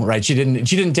to, right? She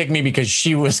didn't take me because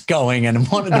she was going and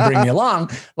wanted to bring me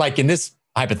along, like in this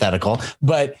hypothetical,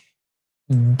 but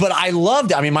I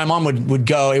loved it. I mean, my mom would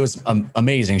go. It was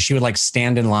amazing. She would like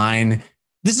stand in line.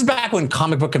 This is back when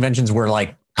comic book conventions were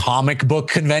like comic book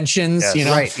conventions, yes, you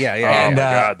know? Right. Yeah. And, oh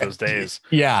my God, those days.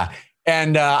 Yeah.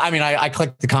 And I mean, I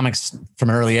collected the comics from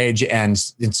an early age. And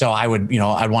so I would,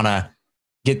 I'd want to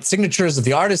get signatures of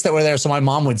the artists that were there. So my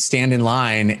mom would stand in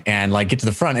line and like get to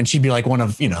the front, and she'd be like one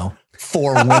of,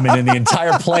 4 women in the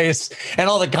entire place. And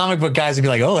all the comic book guys would be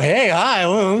like, oh, hey, hi,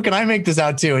 who can I make this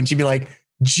out to? And she'd be like,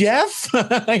 Jeff,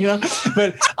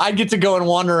 but I'd get to go and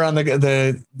wander around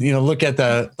the look at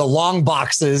the long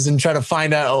boxes and try to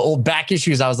find out old back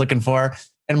issues I was looking for.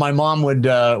 And my mom would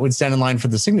stand in line for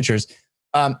the signatures.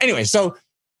 Anyway, so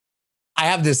I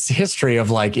have this history of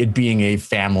like it being a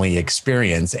family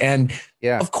experience. And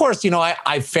of course,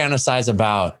 I fantasize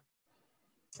about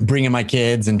bringing my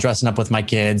kids and dressing up with my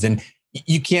kids. And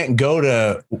you can't go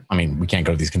to, we can't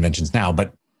go to these conventions now,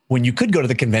 but when you could go to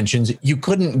the conventions, you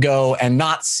couldn't go and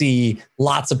not see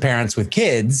lots of parents with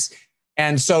kids.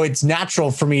 And so it's natural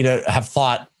for me to have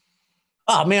thought,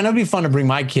 oh man, it'd be fun to bring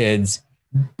my kids,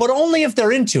 but only if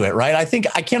they're into it, right? I think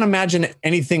I can't imagine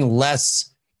anything less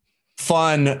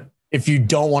fun if you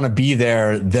don't want to be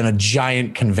there than a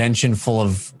giant convention full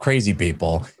of crazy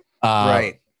people.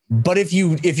 Right. But if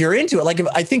you're into it, like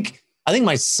I think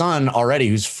my son already,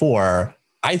 who's 4,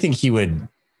 I think he would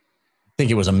think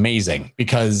it was amazing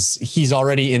because he's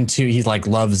already into, he like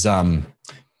loves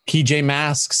PJ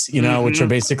Masks, which are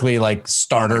basically like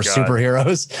starter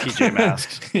superheroes. PJ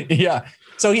Masks. Yeah.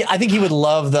 So I think he would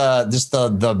love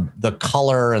the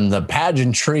color and the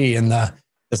pageantry and the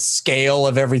scale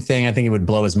of everything. I think it would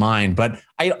blow his mind. But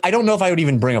I don't know if I would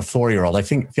even bring a 4-year-old. I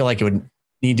feel like it would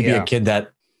need to be a kid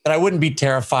that I wouldn't be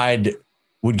terrified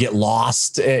would get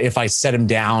lost if I set him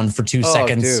down for 2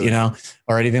 seconds, dude.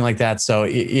 Or anything like that. So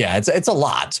yeah, it's a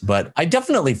lot, but I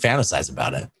definitely fantasize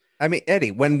about it. I mean, Eddie,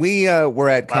 when we were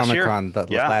at Comic-Con the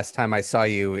last time I saw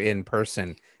you in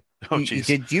person,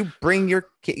 did you bring your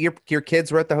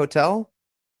kids were at the hotel?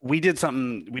 we did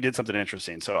something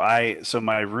interesting. So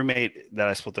my roommate that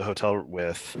I split the hotel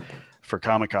with for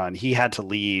Comic-Con, he had to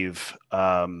leave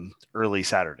early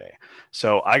Saturday.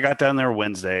 So I got down there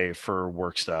Wednesday for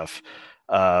work stuff.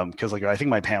 Because like I think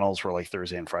my panels were like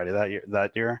Thursday and Friday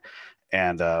that year.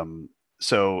 And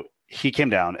so he came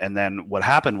down, and then what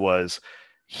happened was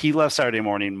he left Saturday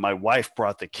morning. My wife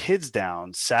brought the kids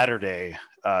down Saturday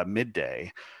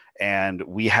midday, and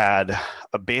we had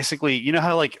basically, you know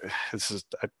how like this is,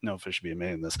 I don't know if I should be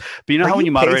admitting this, but you know how when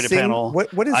you moderate a panel,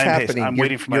 what is happening? I'm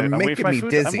waiting for my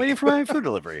food. Dizzy. I'm waiting for my food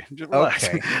delivery. Relax.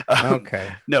 Okay. Okay.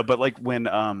 No, but like when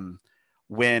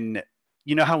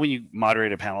you know how when you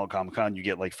moderate a panel at Comic-Con, you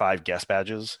get like 5 guest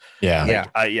badges. Yeah.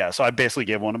 Like, so I basically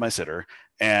gave one to my sitter,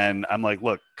 and I'm like,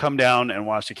 look, come down and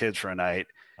watch the kids for a night.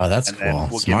 Oh, that's and cool. Then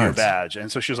we'll give you a badge.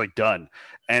 And so she was like, done.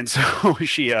 And so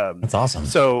she, that's awesome.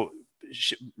 So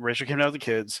Rachel came down with the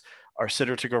kids. Our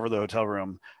sitter took over the hotel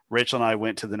room. Rachel and I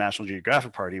went to the National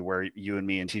Geographic party where you and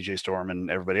me and TJ Storm and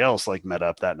everybody else like met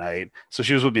up that night. So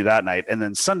she was with me that night. And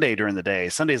then Sunday during the day,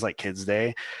 Sunday's like kids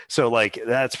day. So like,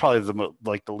 that's probably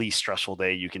the least stressful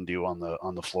day you can do on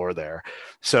the floor there.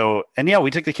 So, and yeah,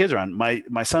 we took the kids around.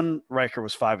 My son Riker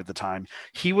was 5 at the time.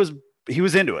 He was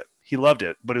into it. He loved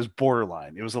it, but it was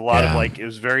borderline. It was a lot of like, it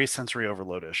was very sensory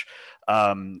overloadish.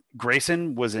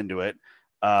 Grayson was into it.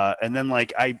 And then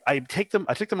like I took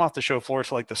them off the show floor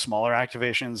to like the smaller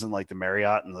activations and like the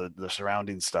Marriott and the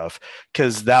surrounding stuff,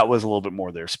 because that was a little bit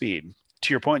more their speed.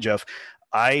 To your point, Jeff,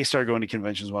 I started going to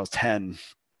conventions when I was 10,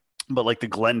 but like the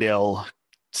Glendale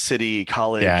City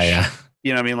College,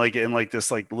 you know what I mean? Like in like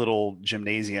this like little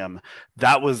gymnasium,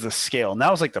 that was the scale. And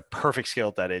that was like the perfect scale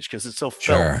at that age, because it still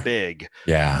felt big.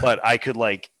 Yeah. But I could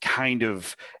like kind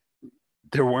of,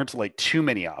 there weren't like too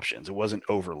many options. It wasn't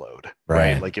overload.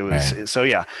 Right. Like it was, so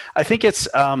yeah, I think it's,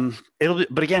 but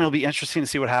again, it'll be interesting to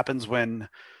see what happens when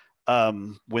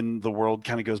the world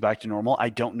kind of goes back to normal. I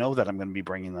don't know that I'm going to be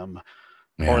bringing them,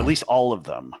 or at least all of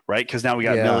them. Right. Cause now we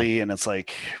got Millie, and it's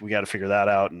like, we got to figure that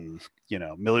out. And, you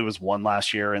know, Millie was 1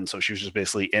 last year, and so she was just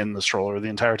basically in the stroller the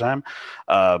entire time,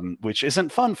 which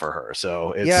isn't fun for her.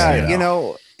 So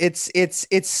it's,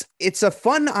 it's a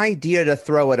fun idea to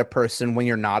throw at a person when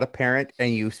you're not a parent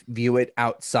and you view it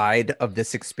outside of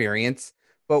this experience.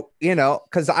 But, you know,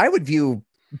 because I would view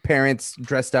parents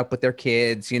dressed up with their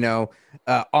kids, you know,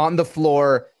 on the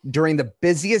floor during the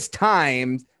busiest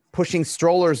times, pushing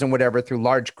strollers and whatever through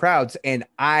large crowds. And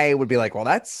I would be like, well,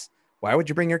 why would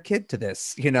you bring your kid to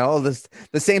this? You know,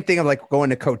 the same thing of like going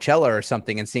to Coachella or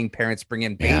something and seeing parents bring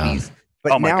in babies.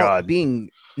 But being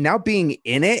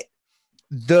in it,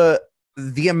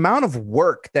 the amount of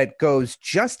work that goes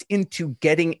just into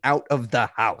getting out of the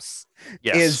house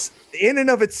is in and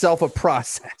of itself a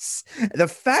process. The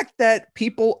fact that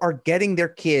people are getting their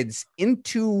kids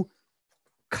into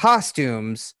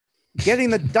costumes, getting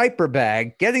the diaper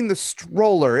bag, getting the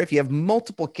stroller. If you have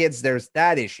multiple kids, there's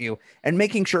that issue, and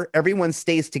making sure everyone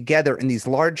stays together in these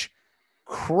large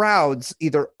crowds,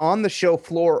 either on the show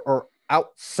floor or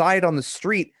outside on the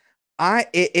street.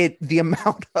 The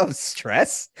amount of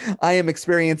stress I am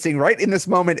experiencing right in this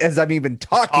moment as I'm even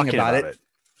talking about it.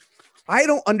 I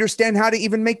don't understand how to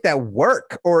even make that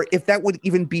work, or if that would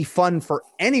even be fun for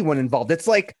anyone involved. It's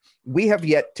like, we have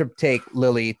yet to take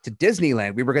Lily to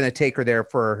Disneyland. We were going to take her there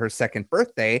for her 2nd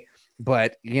birthday,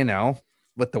 but you know,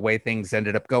 with the way things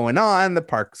ended up going on, the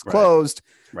park's closed.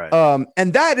 Right.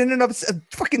 And that in and of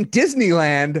fucking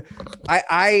Disneyland,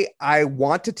 I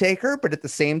want to take her, but at the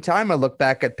same time, I look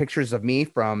back at pictures of me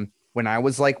from when I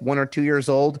was like 1 or 2 years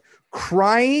old,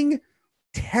 crying,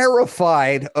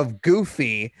 terrified of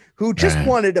Goofy, who just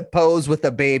wanted to pose with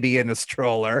a baby in a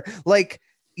stroller. Like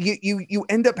you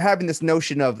end up having this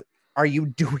notion of, are you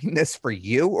doing this for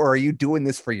you, or are you doing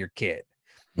this for your kid?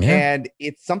 And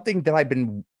it's something that I've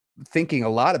been thinking a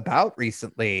lot about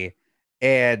recently.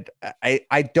 And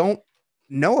I don't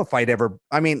know if I'd ever,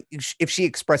 I mean, if she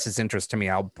expresses interest to me,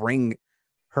 I'll bring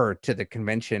her to the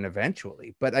convention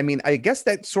eventually. But I mean, I guess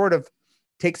that sort of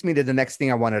takes me to the next thing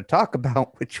I wanted to talk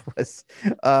about, which was,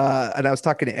 and I was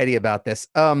talking to Eddie about this,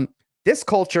 this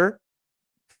culture,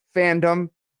 fandom,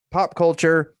 pop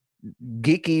culture,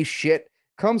 geeky shit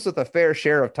comes with a fair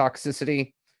share of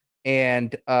toxicity.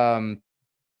 And I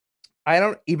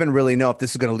don't even really know if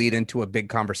this is going to lead into a big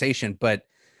conversation, but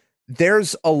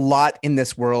there's a lot in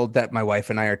this world that my wife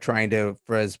and I are trying to,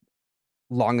 for as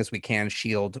long as we can,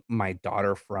 shield my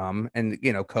daughter from. And,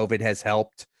 you know, COVID has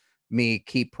helped me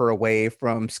keep her away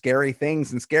from scary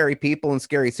things and scary people and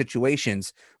scary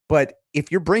situations. But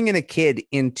if you're bringing a kid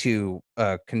into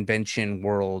a convention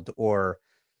world, or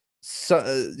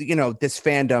you know, this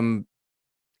fandom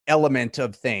element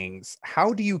of things,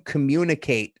 how do you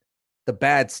communicate the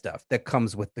bad stuff that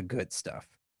comes with the good stuff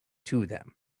to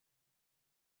them.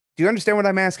 Do you understand what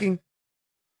I'm asking?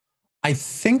 I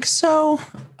think so.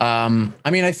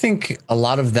 I think a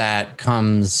lot of that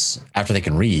comes after they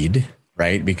can read,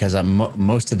 right? Because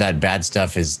most of that bad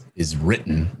stuff is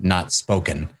written, not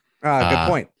spoken. Good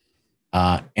point.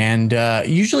 And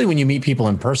usually when you meet people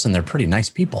in person, they're pretty nice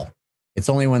people. It's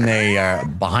only when they are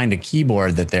behind a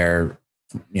keyboard that their,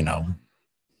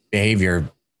 behavior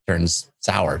turns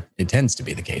sour. It tends to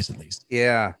be the case, at least.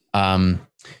 Yeah.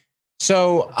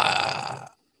 So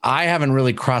I haven't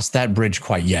really crossed that bridge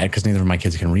quite yet because neither of my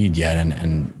kids can read yet,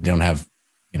 and they don't have,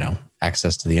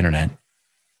 access to the internet.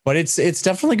 But it's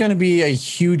definitely going to be a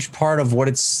huge part of what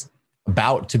it's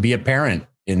about to be a parent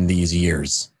in these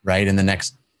years, right? In the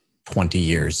next 20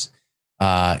 years,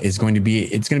 it's going to be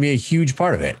a huge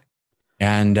part of it.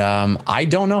 And I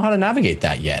don't know how to navigate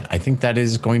that yet. I think that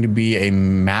is going to be a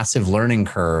massive learning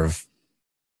curve.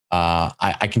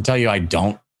 I can tell you, I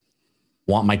don't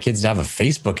want my kids to have a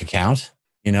Facebook account.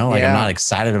 I'm not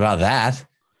excited about that.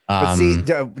 But see,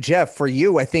 Jeff, for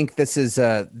you, I think this is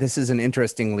an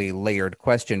interestingly layered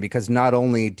question, because not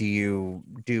only do you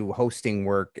do hosting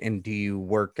work and do you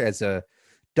work as a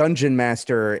dungeon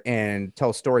master and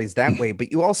tell stories that way,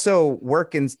 but you also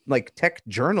work in like tech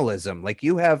journalism. Like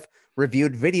you have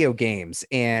reviewed video games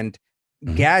and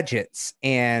gadgets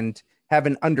and have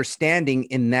an understanding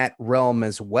in that realm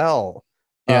as well,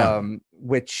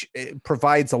 which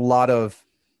provides a lot of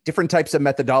different types of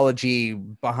methodology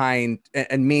behind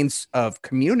and means of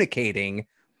communicating,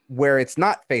 where it's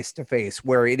not face-to-face,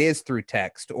 where it is through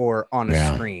text or on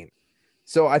a screen.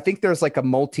 So I think there's like a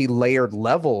multi-layered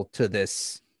level to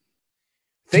this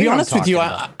thing. To be honest with you,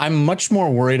 I'm much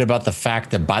more worried about the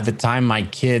fact that by the time my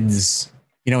kids,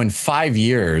 in 5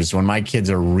 years, when my kids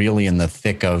are really in the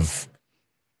thick of,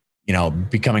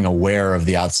 becoming aware of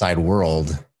the outside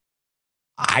world,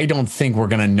 I don't think we're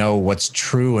going to know what's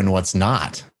true and what's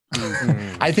not.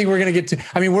 I think we're going to get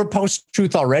to, we're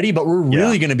post-truth already, but we're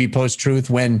really going to be post-truth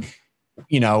when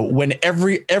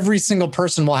every single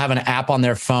person will have an app on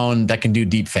their phone that can do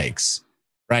deep fakes,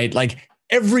 right? Like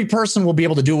every person will be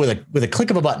able to do it with a click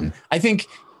of a button. I think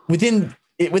within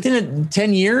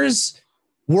 10 years,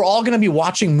 we're all going to be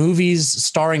watching movies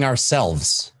starring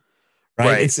ourselves,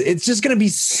 right? It's just going to be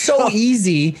so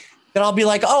easy that I'll be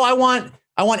like, oh, I want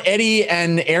Eddie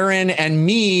and Aaron and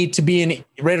me to be in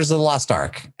Raiders of the Lost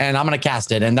Ark, and I'm going to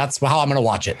cast it, and that's how I'm going to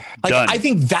watch it. Like, I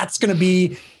think that's going to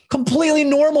be completely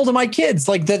normal to my kids.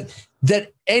 Like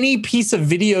that any piece of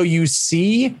video you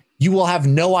see, you will have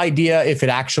no idea if it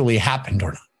actually happened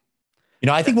or not.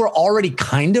 I think we're already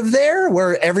kind of there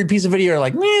where every piece of video are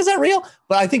like, is that real?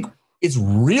 But I think it's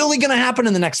really going to happen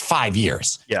in the next 5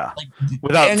 years. Yeah.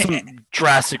 Without some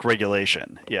drastic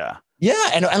regulation. Yeah.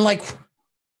 Yeah. And like,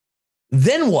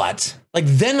 then what? Like,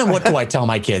 then what do I tell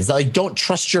my kids? Like, don't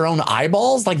trust your own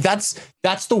eyeballs. Like that's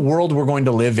the world we're going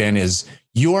to live in, is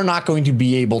you're not going to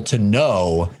be able to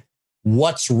know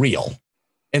what's real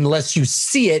unless you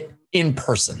see it in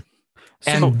person.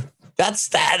 And that's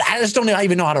that. I just don't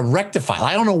even know how to rectify.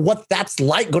 I don't know what that's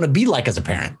going to be like as a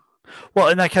parent. Well,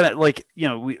 and that kind of like,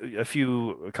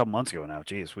 a couple months ago now,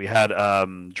 we had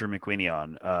Drew McWeeny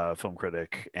on, film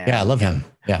critic. And, I love him.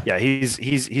 Yeah,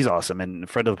 he's awesome and a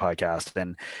friend of the podcast.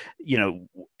 And,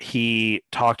 he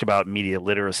talked about media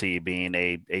literacy being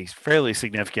a fairly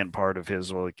significant part of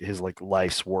his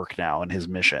life's work now and his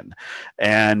mission.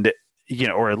 And,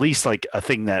 or at least like a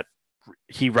thing that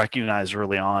he recognized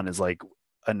early on as like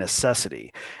a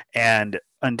necessity. And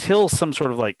until some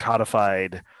sort of like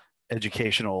codified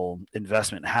educational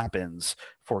investment happens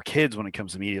for kids when it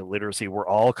comes to media literacy, we're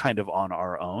all kind of on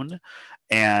our own.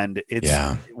 And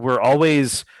we're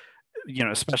always,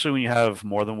 especially when you have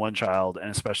more than one child,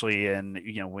 and especially in,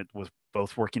 with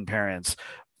both working parents,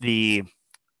 the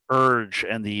urge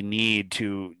and the need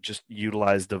to just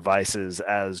utilize devices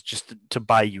as just to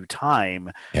buy you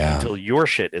time until your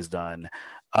shit is done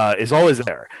is always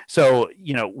there. So,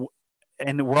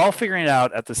 and we're all figuring it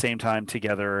out at the same time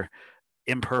together,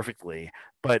 imperfectly.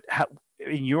 But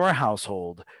in your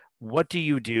household, what do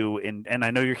you do? And I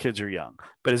know your kids are young,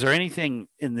 but is there anything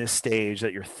in this stage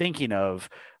that you're thinking of,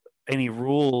 any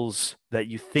rules that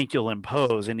you think you'll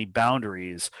impose, any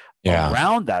boundaries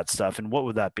around that stuff? And what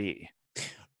would that be?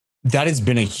 That has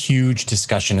been a huge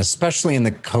discussion, especially in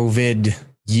the COVID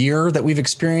year that we've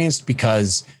experienced,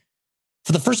 because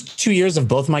for the first 2 years of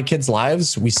both my kids'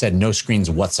 lives, we said no screens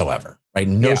whatsoever, right?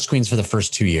 No screens for the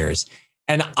first 2 years.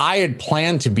 And I had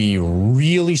planned to be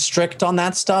really strict on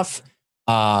that stuff.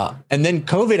 And then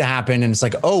COVID happened, and it's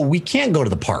like, oh, we can't go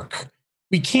to the park.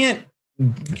 We can't.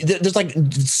 There's like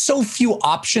so few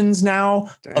options now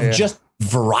of just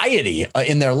variety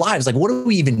in their lives. Like, what do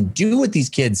we even do with these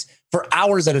kids for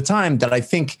hours at a time? That I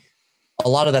think a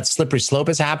lot of that slippery slope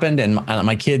has happened, and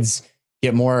my kids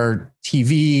get more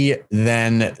TV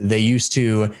than they used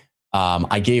to.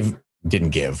 Didn't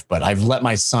give, but I've let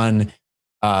my son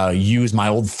use my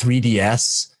old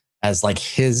 3DS as like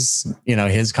his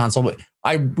console. But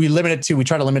we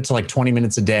try to limit it to like 20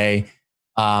 minutes a day.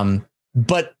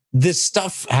 But this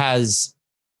stuff has,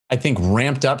 I think,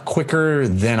 ramped up quicker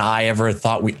than I ever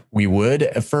thought we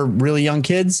would for really young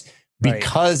kids,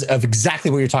 because of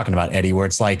exactly what you're talking about, Eddie, where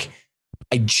it's like,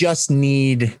 I just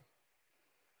need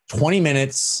 20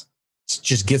 minutes to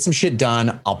just get some shit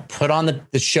done. I'll put on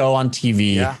the show on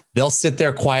TV. Yeah. They'll sit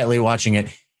there quietly watching it.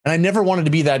 And I never wanted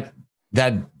to be that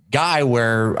guy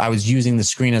where I was using the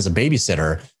screen as a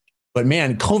babysitter. But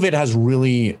man, COVID has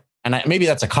really, and maybe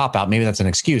that's a cop out, maybe that's an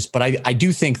excuse, but I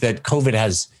do think that COVID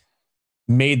has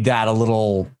made that a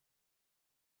little,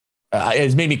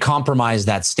 it's made me compromise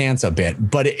that stance a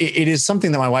bit. But it is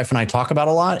something that my wife and I talk about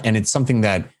a lot. And it's something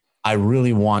that I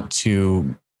really want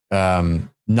to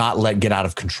not let get out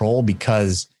of control,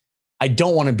 because I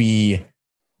don't want to be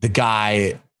the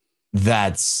guy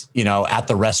that's, at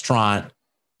the restaurant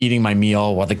eating my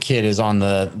meal while the kid is on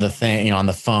the thing, on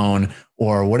the phone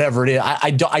or whatever it is.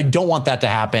 I don't want that to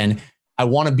happen. I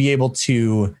want to be able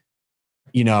to,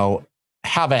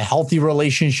 have a healthy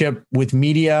relationship with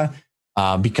media,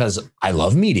 because I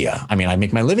love media. I mean, I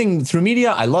make my living through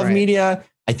media. I love media.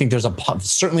 I think there's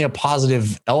certainly a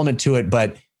positive element to it,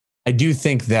 but I do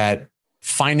think that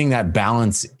finding that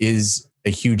balance is a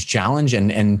huge challenge.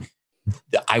 And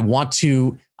I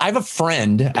have a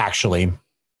friend actually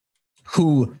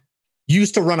who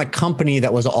used to run a company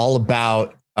that was all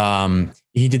about,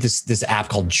 he did this app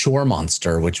called Chore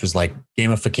Monster, which was like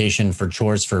gamification for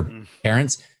chores for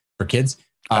parents, for kids.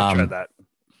 I've tried that.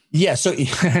 Yeah. So,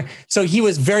 so he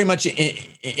was very much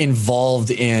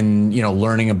involved in,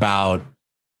 learning about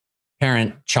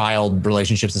parent-child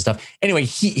relationships and stuff. Anyway,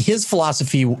 his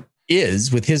philosophy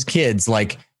is with his kids,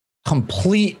 like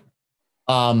complete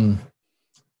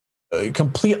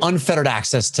unfettered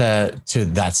access to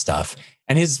that stuff.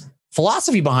 And his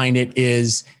philosophy behind it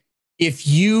is, if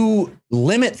you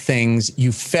limit things,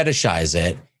 you fetishize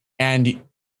it, and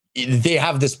they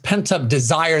have this pent-up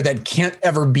desire that can't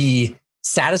ever be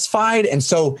satisfied. And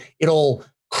so it'll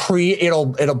put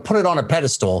it on a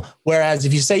pedestal. Whereas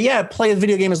if you say, yeah, play the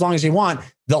video game as long as you want,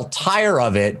 they'll tire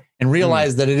of it and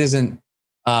realize that it isn't,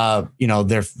 they're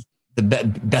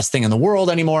the best thing in the world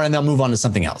anymore, and they'll move on to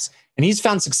something else. And he's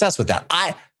found success with that.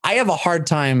 I have a hard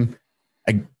time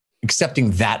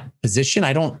accepting that position.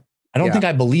 I don't think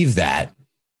I believe that.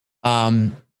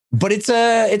 But it's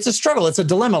a struggle. It's a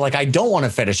dilemma. Like, I don't want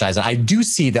to fetishize it. I do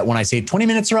see that when I say 20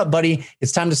 minutes are up, buddy,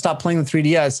 it's time to stop playing the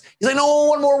 3DS. He's like, no,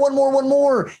 one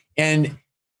more. And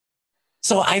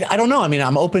so I don't know. I mean,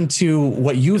 I'm open to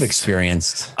what you've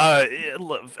experienced. I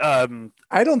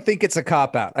don't think it's a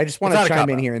cop out. I just want to chime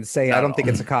in here and say, I don't think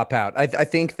it's a cop out. I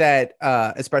think that,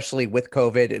 especially with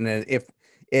COVID, and if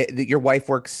your wife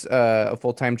works a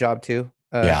full-time job too,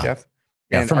 Jeff?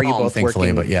 Yeah, and are you both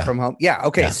working from home? Yeah.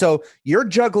 Okay. Yeah. So you're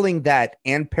juggling that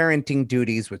and parenting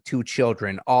duties with two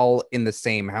children all in the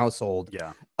same household.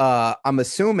 Yeah. I'm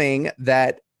assuming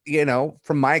that,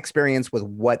 from my experience with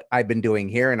what I've been doing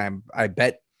here, and I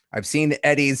bet I've seen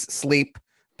Eddie's sleep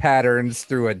patterns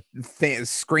through a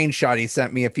screenshot he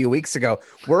sent me a few weeks ago.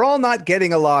 We're all not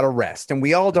getting a lot of rest, and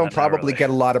we all don't probably get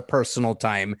a lot of personal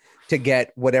time to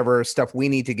get whatever stuff we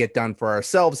need to get done for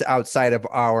ourselves outside of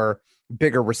our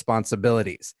bigger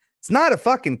responsibilities. It's not a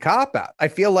fucking cop out. I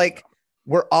feel like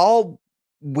we're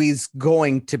always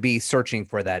going to be searching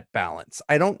for that balance.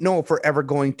 I don't know if we're ever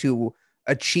going to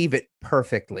achieve it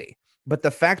perfectly, but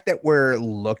the fact that we're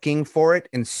looking for it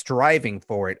and striving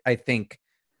for it, I think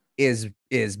is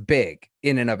big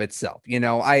in and of itself.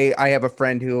 I have a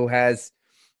friend who has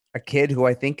a kid who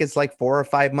I think is like 4 or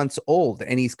 5 months old,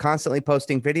 and he's constantly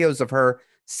posting videos of her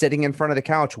sitting in front of the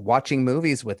couch watching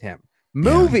movies with him.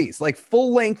 Movies, like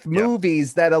full-length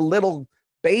movies that a little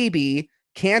baby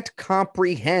can't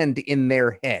comprehend in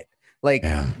their head. Like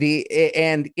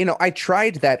I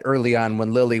tried that early on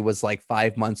when Lily was like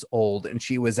 5 months old and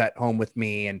she was at home with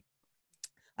me, and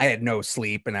I had no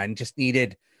sleep, and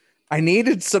I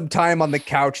needed some time on the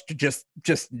couch to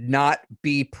just not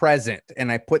be present.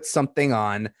 And I put something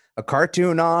on, a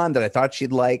cartoon on that I thought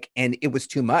she'd like, and it was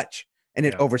too much, and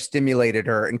it overstimulated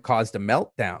her and caused a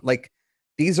meltdown. Like,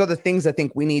 these are the things I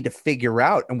think we need to figure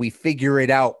out, and we figure it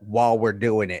out while we're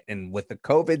doing it. And with the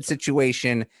COVID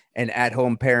situation and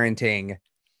at-home parenting,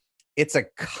 it's a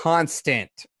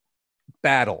constant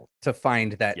battle to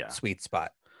find that sweet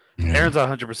spot. Aaron's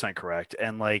 100% correct.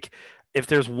 And like, if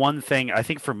there's one thing, I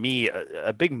think for me,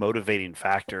 a big motivating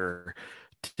factor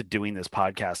to doing this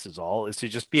podcast is to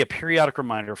just be a periodic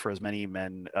reminder for as many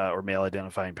men or male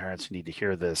identifying parents who need to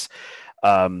hear this,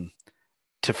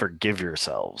 to forgive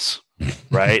yourselves,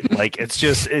 right? Like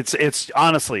it's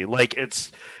honestly like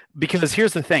it's because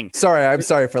here's the thing. Sorry, I'm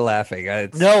sorry for laughing.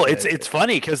 It's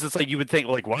funny because it's like you would think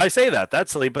like, why say that?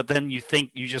 That's silly. But then you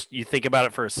think about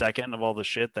it for a second of all the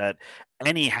shit that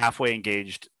any halfway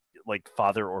engaged like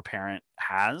father or parent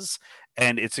has,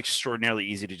 and it's extraordinarily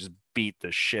easy to just beat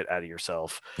the shit out of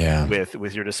yourself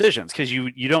with your decisions because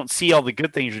you don't see all the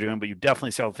good things you're doing, but you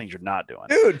definitely see all the things you're not doing.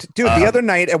 Dude, the other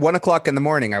night at 1 o'clock in the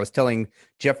morning, I was telling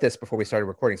Jeff this before we started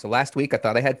recording. So last week I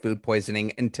thought I had food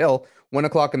poisoning until 1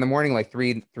 o'clock in the morning, like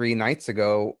three nights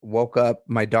ago. Woke up,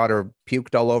 my daughter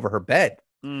puked all over her bed,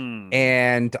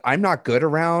 and I'm not good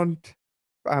around.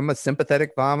 I'm a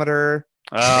sympathetic vomiter.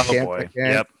 Oh boy,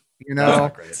 yep. You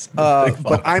know,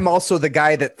 but I'm also the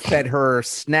guy that fed her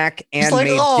snack and made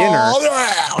dinner.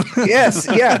 Yes,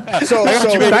 yeah. So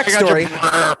backstory.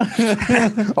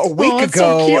 A week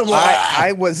ago, so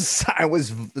I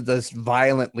was just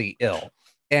violently ill,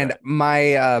 and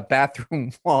my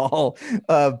bathroom wall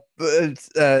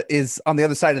is on the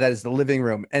other side of that is the living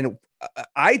room, and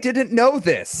I didn't know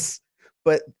this,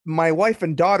 but my wife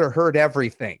and daughter heard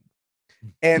everything,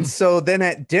 and so then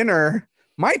at dinner.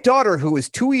 My daughter, who is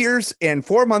 2 years and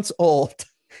 4 months old,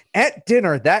 at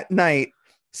dinner that night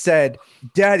said,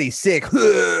 "Daddy's sick,"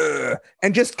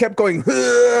 and just kept going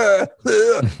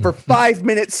for 5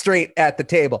 minutes straight at the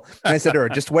table. And I said to her,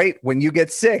 "Just wait. When you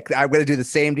get sick, I'm going to do the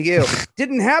same to you."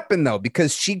 Didn't happen, though,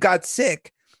 because she got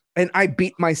sick and I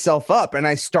beat myself up and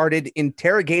I started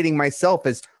interrogating myself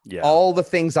as all the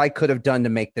things I could have done to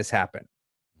make this happen.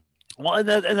 Well,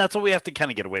 and that's what we have to kind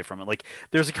of get away from it. Like,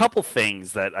 there's a couple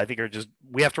things that I think are just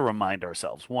we have to remind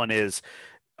ourselves. One is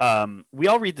we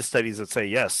all read the studies that say,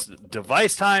 yes,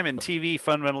 device time and TV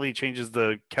fundamentally changes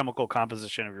the chemical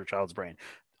composition of your child's brain.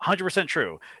 100%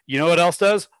 true. You know what else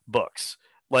does? Books.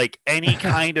 Like any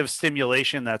kind of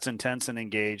stimulation that's intense and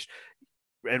engaged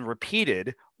and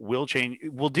repeated will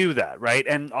do that, right?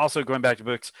 And also going back to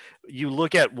books, you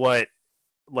look at what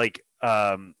like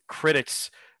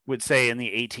critics would say in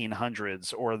the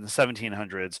 1800s or the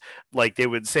 1700s, like they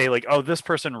would say like, oh, this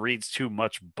person reads too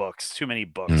many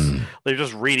books. They're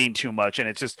just reading too much and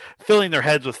it's just filling their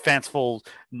heads with fanciful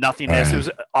nothingness. It was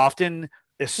often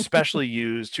especially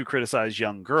used to criticize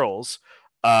young girls.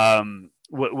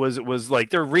 Was like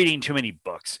they're reading too many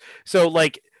books. So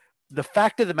like the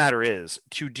fact of the matter is,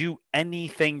 to do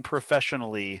anything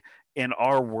professionally in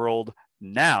our world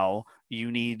now,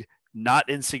 you need not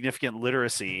insignificant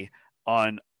literacy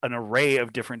on an array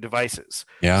of different devices.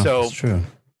 Yeah, so that's true.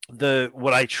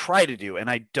 What I try to do, and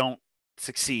I don't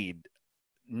succeed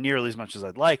nearly as much as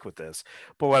I'd like with this,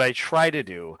 but what I try to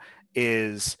do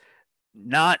is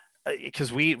not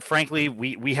because we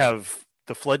have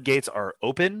the floodgates are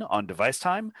open on device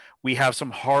time. We have some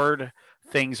hard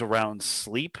things around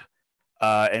sleep,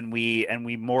 and we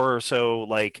more so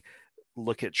like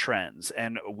look at trends,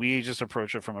 and we just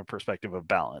approach it from a perspective of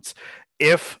balance.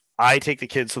 If I take the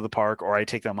kids to the park or I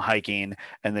take them hiking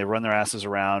and they run their asses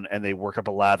around and they work up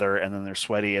a lather and then they're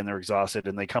sweaty and they're exhausted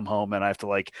and they come home and I have to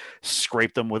like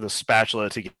scrape them with a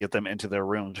spatula to get them into their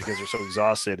rooms because they're so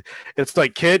exhausted. It's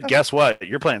like, kid, guess what?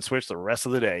 You're playing Switch the rest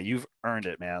of the day. You've earned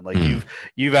it, man. Like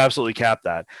you've absolutely capped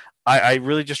that. I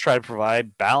really just try to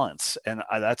provide balance, and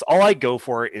that's all I go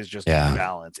for is just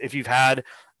balance. If you've had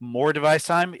more device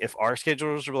time, if our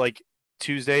schedules were like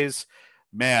Tuesdays,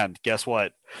 man, guess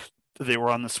what? They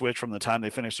were on the Switch from the time they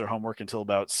finished their homework until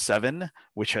about 7,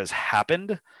 which has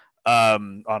happened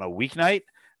on a weeknight.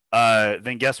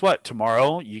 Then guess what?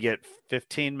 Tomorrow you get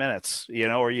 15 minutes,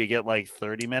 or you get like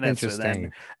 30 minutes.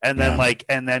 And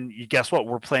then you guess what?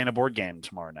 We're playing a board game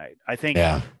tomorrow night. I think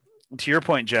to your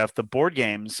point, Jeff, the board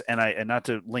games, and not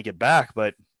to link it back,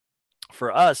 but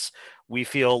for us, we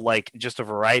feel like just a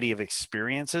variety of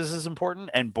experiences is important,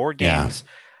 and board games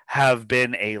have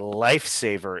been a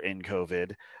lifesaver in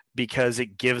COVID because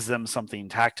it gives them something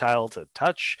tactile to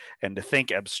touch and to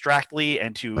think abstractly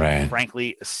and to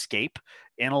frankly escape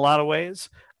in a lot of ways.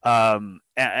 And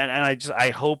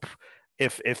I hope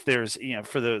if there's,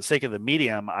 for the sake of the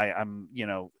medium,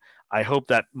 I hope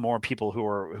that more people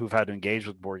who've had to engage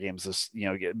with board games,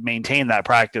 maintain that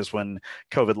practice when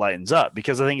COVID lightens up,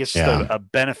 because I think it's just a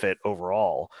benefit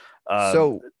overall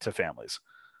to families.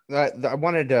 I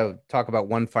wanted to talk about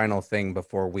one final thing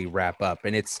before we wrap up,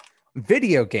 and it's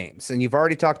video games. And you've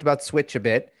already talked about Switch a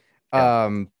bit.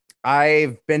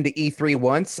 I've been to E3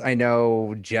 once. I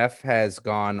know Jeff has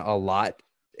gone a lot,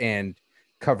 and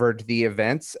covered the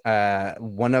events.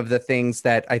 One of the things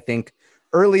that I think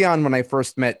early on when I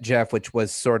first met Jeff, which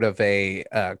was sort of a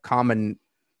common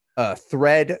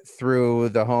thread through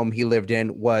the home he lived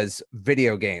in, was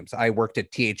video games. I worked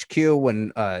at THQ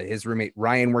when his roommate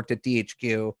Ryan worked at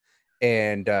THQ,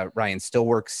 and Ryan still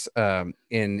works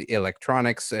in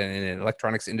electronics and in an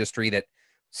electronics industry that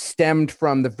stemmed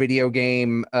from the video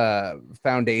game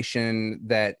foundation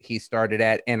that he started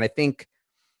at. And I think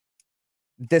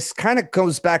this kind of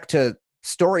goes back to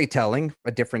storytelling,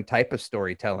 a different type of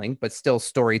storytelling, but still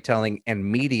storytelling and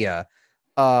media.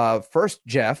 First,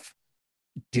 Jeff,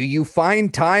 do you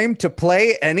find time to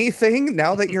play anything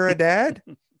now that you're a dad?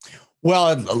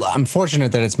 Well, I'm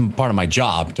fortunate that it's part of my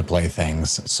job to play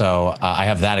things. So I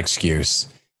have that excuse.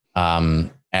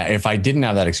 If I didn't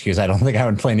have that excuse, I don't think I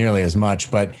would play nearly as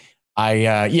much. But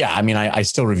I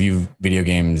still review video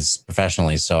games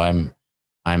professionally. So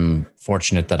I'm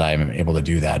fortunate that I'm able to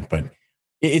do that. But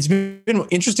it's been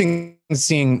interesting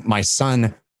seeing my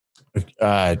son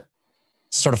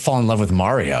sort of fall in love with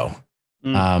Mario.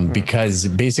 Because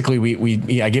basically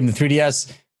I gave him the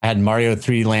 3DS. I had Mario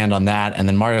 3D Land on that, and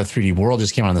then Mario 3D World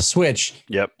just came on the Switch.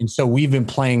 Yep. And so we've been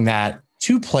playing that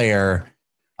 2-player,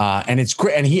 and it's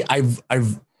great. And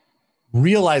I've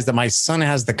realized that my son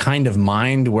has the kind of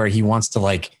mind where he wants to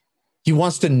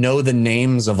know the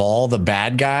names of all the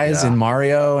bad guys in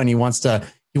Mario, and he wants to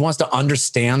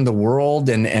understand the world,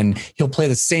 and he'll play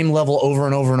the same level over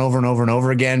and over and over and over and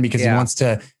over again because he wants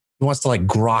to like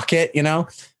grok it, you know.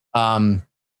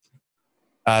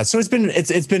 So it's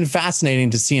been fascinating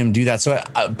to see him do that. So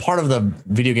part of the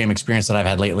video game experience that I've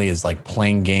had lately is like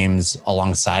playing games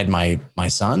alongside my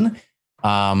son,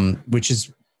 which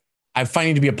is I'm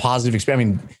finding to be a positive experience. I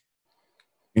mean,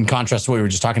 in contrast to what we were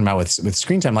just talking about with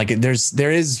screen time, like there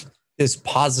is this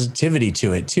positivity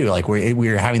to it too. Like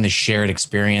we're having this shared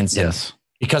experience. Yes. And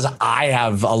because I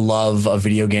have a love of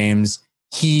video games,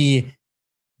 he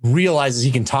realizes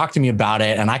he can talk to me about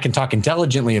it, and I can talk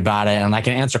intelligently about it, and I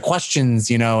can answer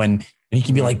questions, you know, and he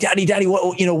can be like, Daddy,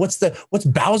 what, you know, what's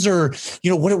Bowser,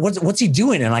 you know, what's he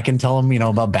doing? And I can tell him, you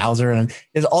know, about Bowser and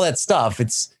all that stuff.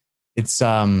 It's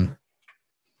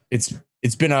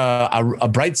been a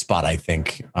bright spot, I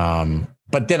think.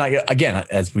 But then again,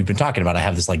 as we've been talking about, I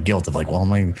have this like guilt of like,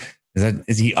 well,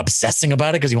 is he obsessing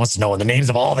about it because he wants to know the names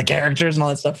of all the characters and all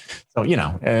that stuff? So, you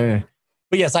know,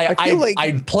 but yes,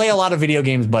 I play a lot of video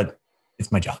games, but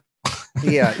it's my job.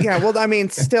 Yeah. Well, I mean,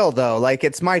 still though, like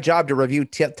it's my job to review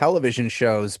television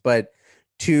shows, but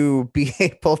to be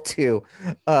able to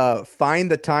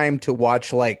find the time to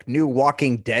watch like new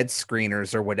Walking Dead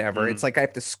screeners or whatever, it's like I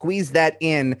have to squeeze that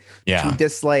in to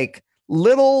this like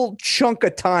little chunk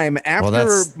of time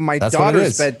after my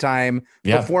daughter's bedtime,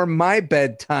 before my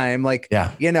bedtime, like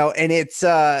you know, and it's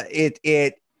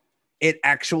it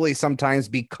actually sometimes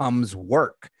becomes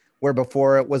work, where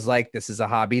before it was like, this is a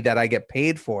hobby that I get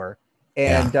paid for.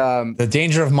 And the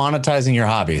danger of monetizing your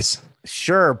hobbies.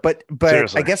 Sure. But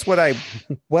seriously. I guess what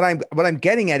I'm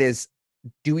getting at is,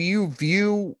 do you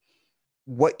view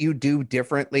what you do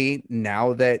differently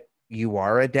now that you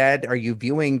are a dad? Are you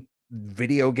viewing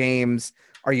video games?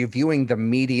 Are you viewing the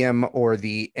medium or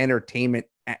the entertainment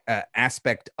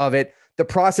aspect of it? The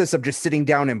process of just sitting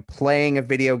down and playing a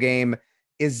video game,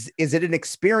 is it an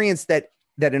experience that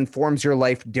informs your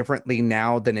life differently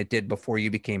now than it did before you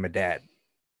became a dad?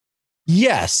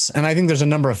 Yes. And I think there's a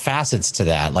number of facets to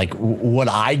that. Like what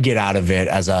I get out of it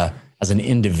as an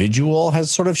individual has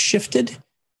sort of shifted,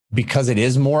 because it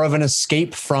is more of an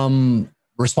escape from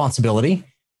responsibility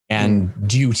and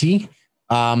duty.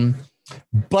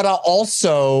 But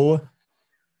also,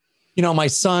 you know, my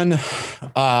son,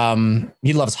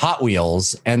 he loves Hot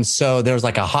Wheels. And so there's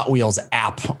like a Hot Wheels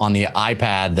app on the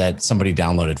iPad that somebody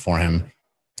downloaded for him.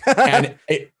 And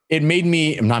it made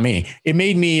me,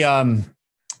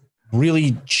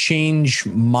 really change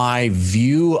my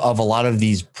view of a lot of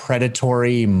these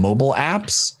predatory mobile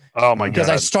apps. Oh my God. Because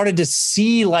I started to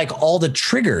see like all the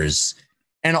triggers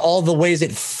and all the ways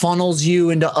it funnels you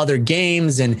into other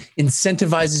games and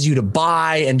incentivizes you to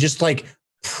buy and just like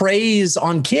preys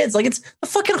on kids. Like it's the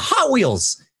fucking Hot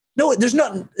Wheels. No, it's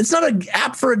not an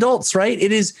app for adults, right?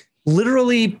 It is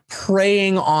literally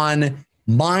preying on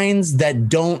minds that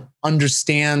don't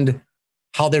understand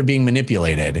how they're being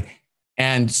manipulated.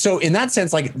 And so in that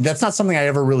sense, like that's not something I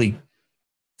ever really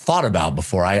thought about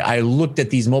before. I looked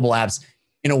at these mobile apps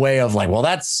in a way of like, well,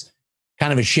 that's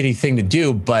kind of a shitty thing to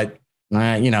do, but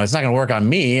you know, it's not going to work on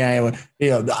me.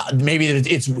 Maybe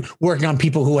it's working on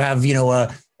people who have, you know,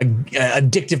 a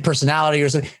addictive personality or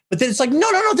something. But then it's like,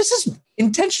 no, this is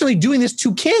intentionally doing this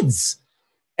to kids.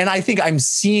 And I think I'm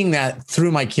seeing that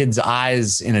through my kids'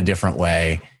 eyes in a different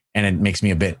way. and it makes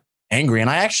me a bit angry. And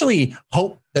I actually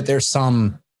hope that there's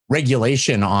some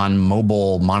regulation on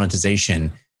mobile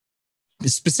monetization,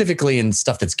 specifically in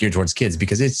stuff that's geared towards kids,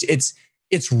 because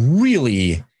it's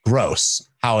really gross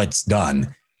how it's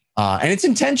done. And it's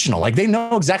intentional. Like, they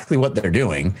know exactly what they're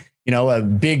doing.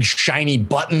 Big shiny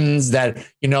buttons that,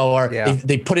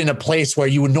 they put in a place where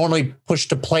you would normally push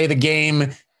to play the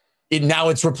game. Now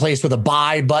it's replaced with a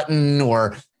buy button,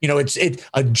 or, it's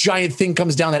a giant thing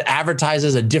comes down that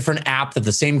advertises a different app that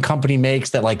the same company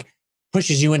makes that like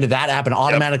pushes you into that app and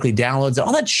automatically downloads it.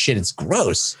 All that shit. It's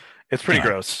gross. It's pretty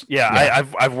gross. Yeah.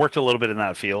 I've worked a little bit in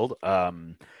that field,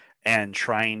 and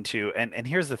trying to, and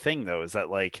here's the thing though, is that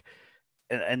like,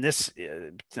 and this,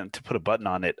 to put a button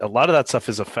on it, a lot of that stuff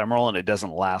is ephemeral and it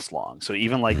doesn't last long. So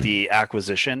even like the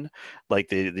acquisition, like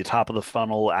the top of the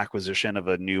funnel acquisition of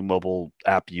a new mobile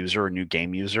app user, a new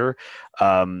game user,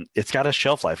 it's got a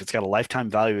shelf life. It's got a lifetime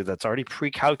value that's already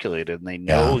pre-calculated, and they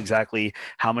know exactly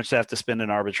how much they have to spend in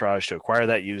arbitrage to acquire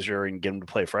that user and get them to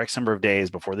play for X number of days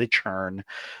before they churn.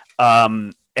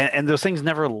 And those things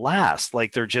never last.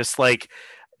 Like, they're just like,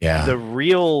 the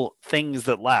real things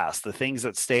that last, the things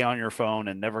that stay on your phone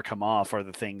and never come off, are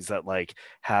the things that like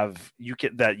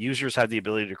that users have the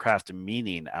ability to craft a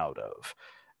meaning out of.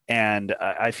 And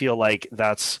I feel like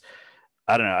that's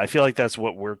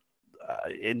what we're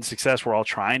in Success, we're all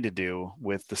trying to do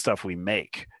with the stuff we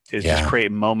make, is just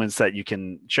create moments that you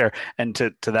can share. And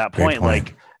to that point,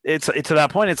 like it's to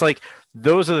that point, it's like,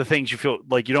 those are the things you feel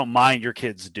like you don't mind your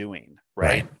kids doing.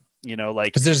 Right.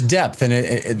 Like, because there's depth, and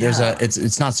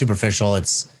it's not superficial.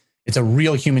 It's a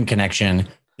real human connection.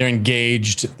 They're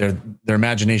engaged. Their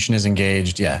imagination is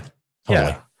engaged. Yeah.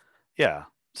 Totally. Yeah.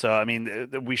 So, I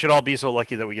mean, we should all be so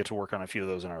lucky that we get to work on a few of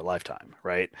those in our lifetime.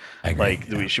 Right. I agree. Like,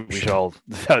 we should all,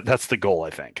 that's the goal,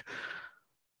 I think.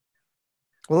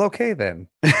 Well, okay, then.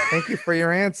 Thank you for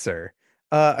your answer.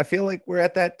 I feel like we're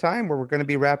at that time where we're going to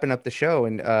be wrapping up the show.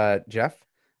 And Jeff,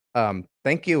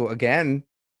 thank you again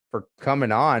for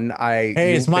coming on.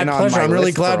 It's my pleasure. I'm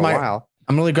really glad my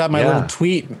little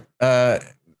tweet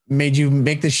made you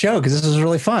make the show, because this was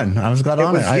really fun. I was glad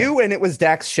on it. It was you and it was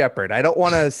Dax Shepard. I don't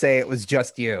want to say it was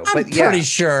just you, but I'm pretty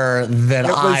sure that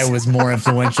I was more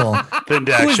influential than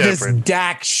Dax Shepard. This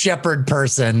Dax Shepard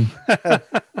person?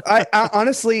 I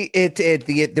honestly,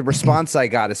 the response I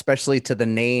got, especially to the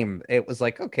name, it was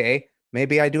like, okay,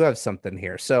 maybe I do have something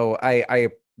here. So I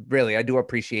really do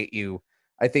appreciate you.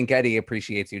 I think Eddie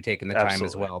appreciates you taking the time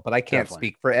as well, but I can't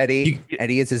speak for Eddie.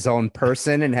 Eddie is his own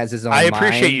person and has his own mind.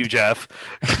 Appreciate you, Jeff.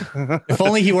 If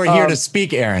only he were here to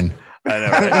speak, Aaron. I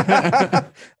know,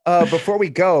 right? Before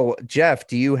we go, Jeff,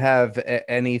 do you have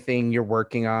anything you're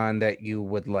working on that you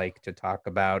would like to talk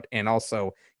about? And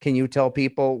also, can you tell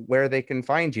people where they can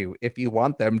find you if you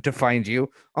want them to find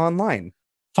you online?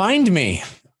 Find me.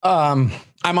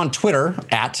 I'm on Twitter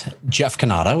at Jeff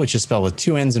Cannata, which is spelled with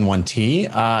 2 N's and 1 T.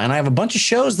 And I have a bunch of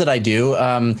shows that I do.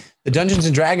 The Dungeons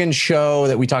and Dragons show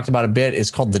that we talked about a bit is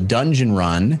called The Dungeon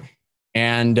Run.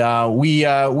 And we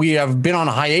have been on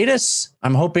a hiatus.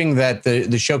 I'm hoping that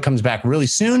the show comes back really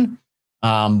soon.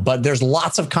 But there's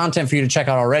lots of content for you to check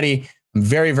out already. I'm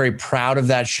very, very proud of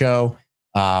that show.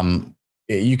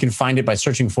 You can find it by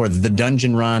searching for The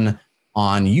Dungeon Run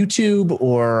on YouTube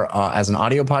or as an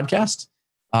audio podcast.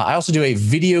 I also do a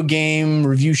video game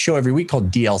review show every week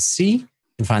called DLC. You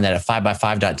can find that at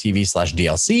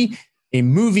 5by5.tv/DLC. A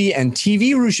movie and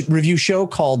TV review show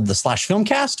called the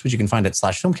 /Filmcast, which you can find at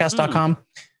 /filmcast.com.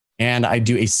 And I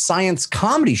do a science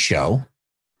comedy show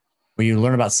where you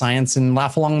learn about science and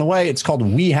laugh along the way. It's called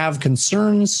We Have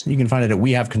Concerns. You can find it at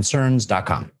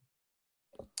wehaveconcerns.com.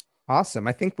 Awesome.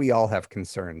 I think we all have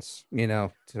concerns,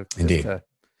 Indeed. To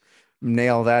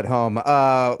nail that home.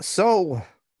 So,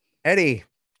 Eddie,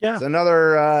 it's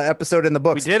another episode in the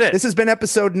books. We did it. This has been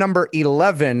episode number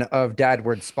 11 of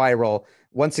Dadward Spiral.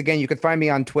 Once again, you can find me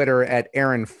on Twitter at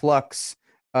Aaron Flux.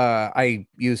 I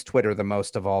use Twitter the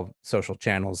most of all social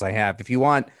channels I have. If you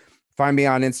want, find me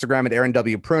on Instagram at Aaron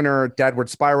W. Pruner, Dadward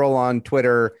Spiral on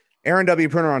Twitter, Aaron W.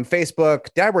 Pruner on Facebook,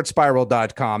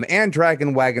 dadwardspiral.com, and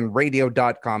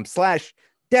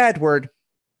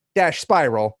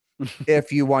dragonwagonradio.com/Dadward-Spiral.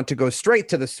 If you want to go straight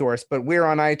to the source, but we're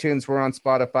on iTunes, we're on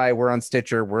Spotify, we're on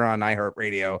Stitcher, we're on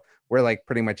iHeartRadio. We're like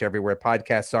pretty much everywhere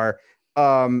podcasts are.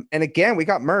 And again, we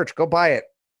got merch. Go buy it.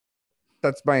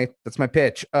 That's my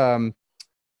pitch.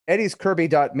 Eddie's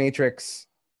Kirby.matrix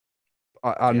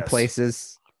on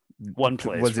places. One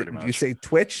place. Was it? You say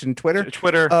Twitch and Twitter?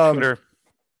 Twitter. Twitter.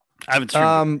 I haven't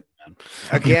streamed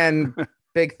again,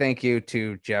 big thank you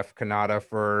to Jeff Cannata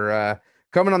for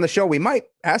coming on the show. We might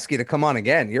ask you to come on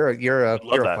again. You're a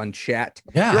fun chat.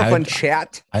 Yeah, you're a fun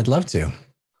chat. I'd love to.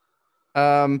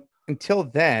 until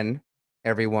then,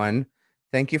 everyone,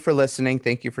 thank you for listening.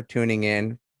 Thank you for tuning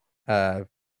in.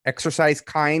 Exercise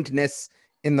kindness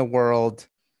in the world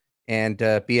and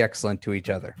be excellent to each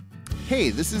other. Hey,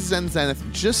 this is Zen Zenith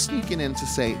just sneaking in to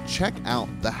say check out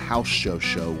the House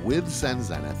Show with Zen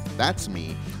Zenith. That's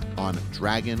me on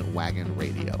Dragon Wagon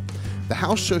Radio. The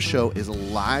House Show is a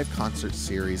live concert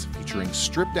series featuring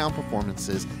stripped-down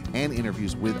performances and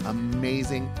interviews with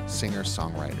amazing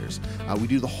singer-songwriters. We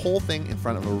do the whole thing in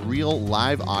front of a real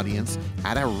live audience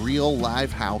at a real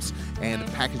live house and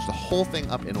package the whole thing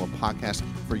up into a podcast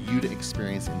for you to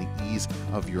experience in the ease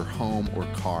of your home or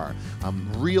car.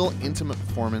 Real intimate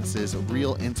performances,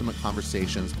 real intimate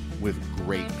conversations with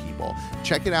great people.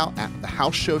 Check it out at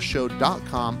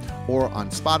thehouseshowshow.com or on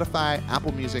Spotify,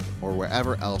 Apple Music, or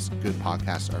wherever else good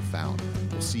podcasts are found.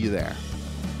 We'll see you there.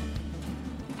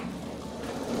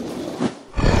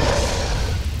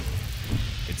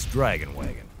 It's Dragon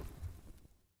Wagon.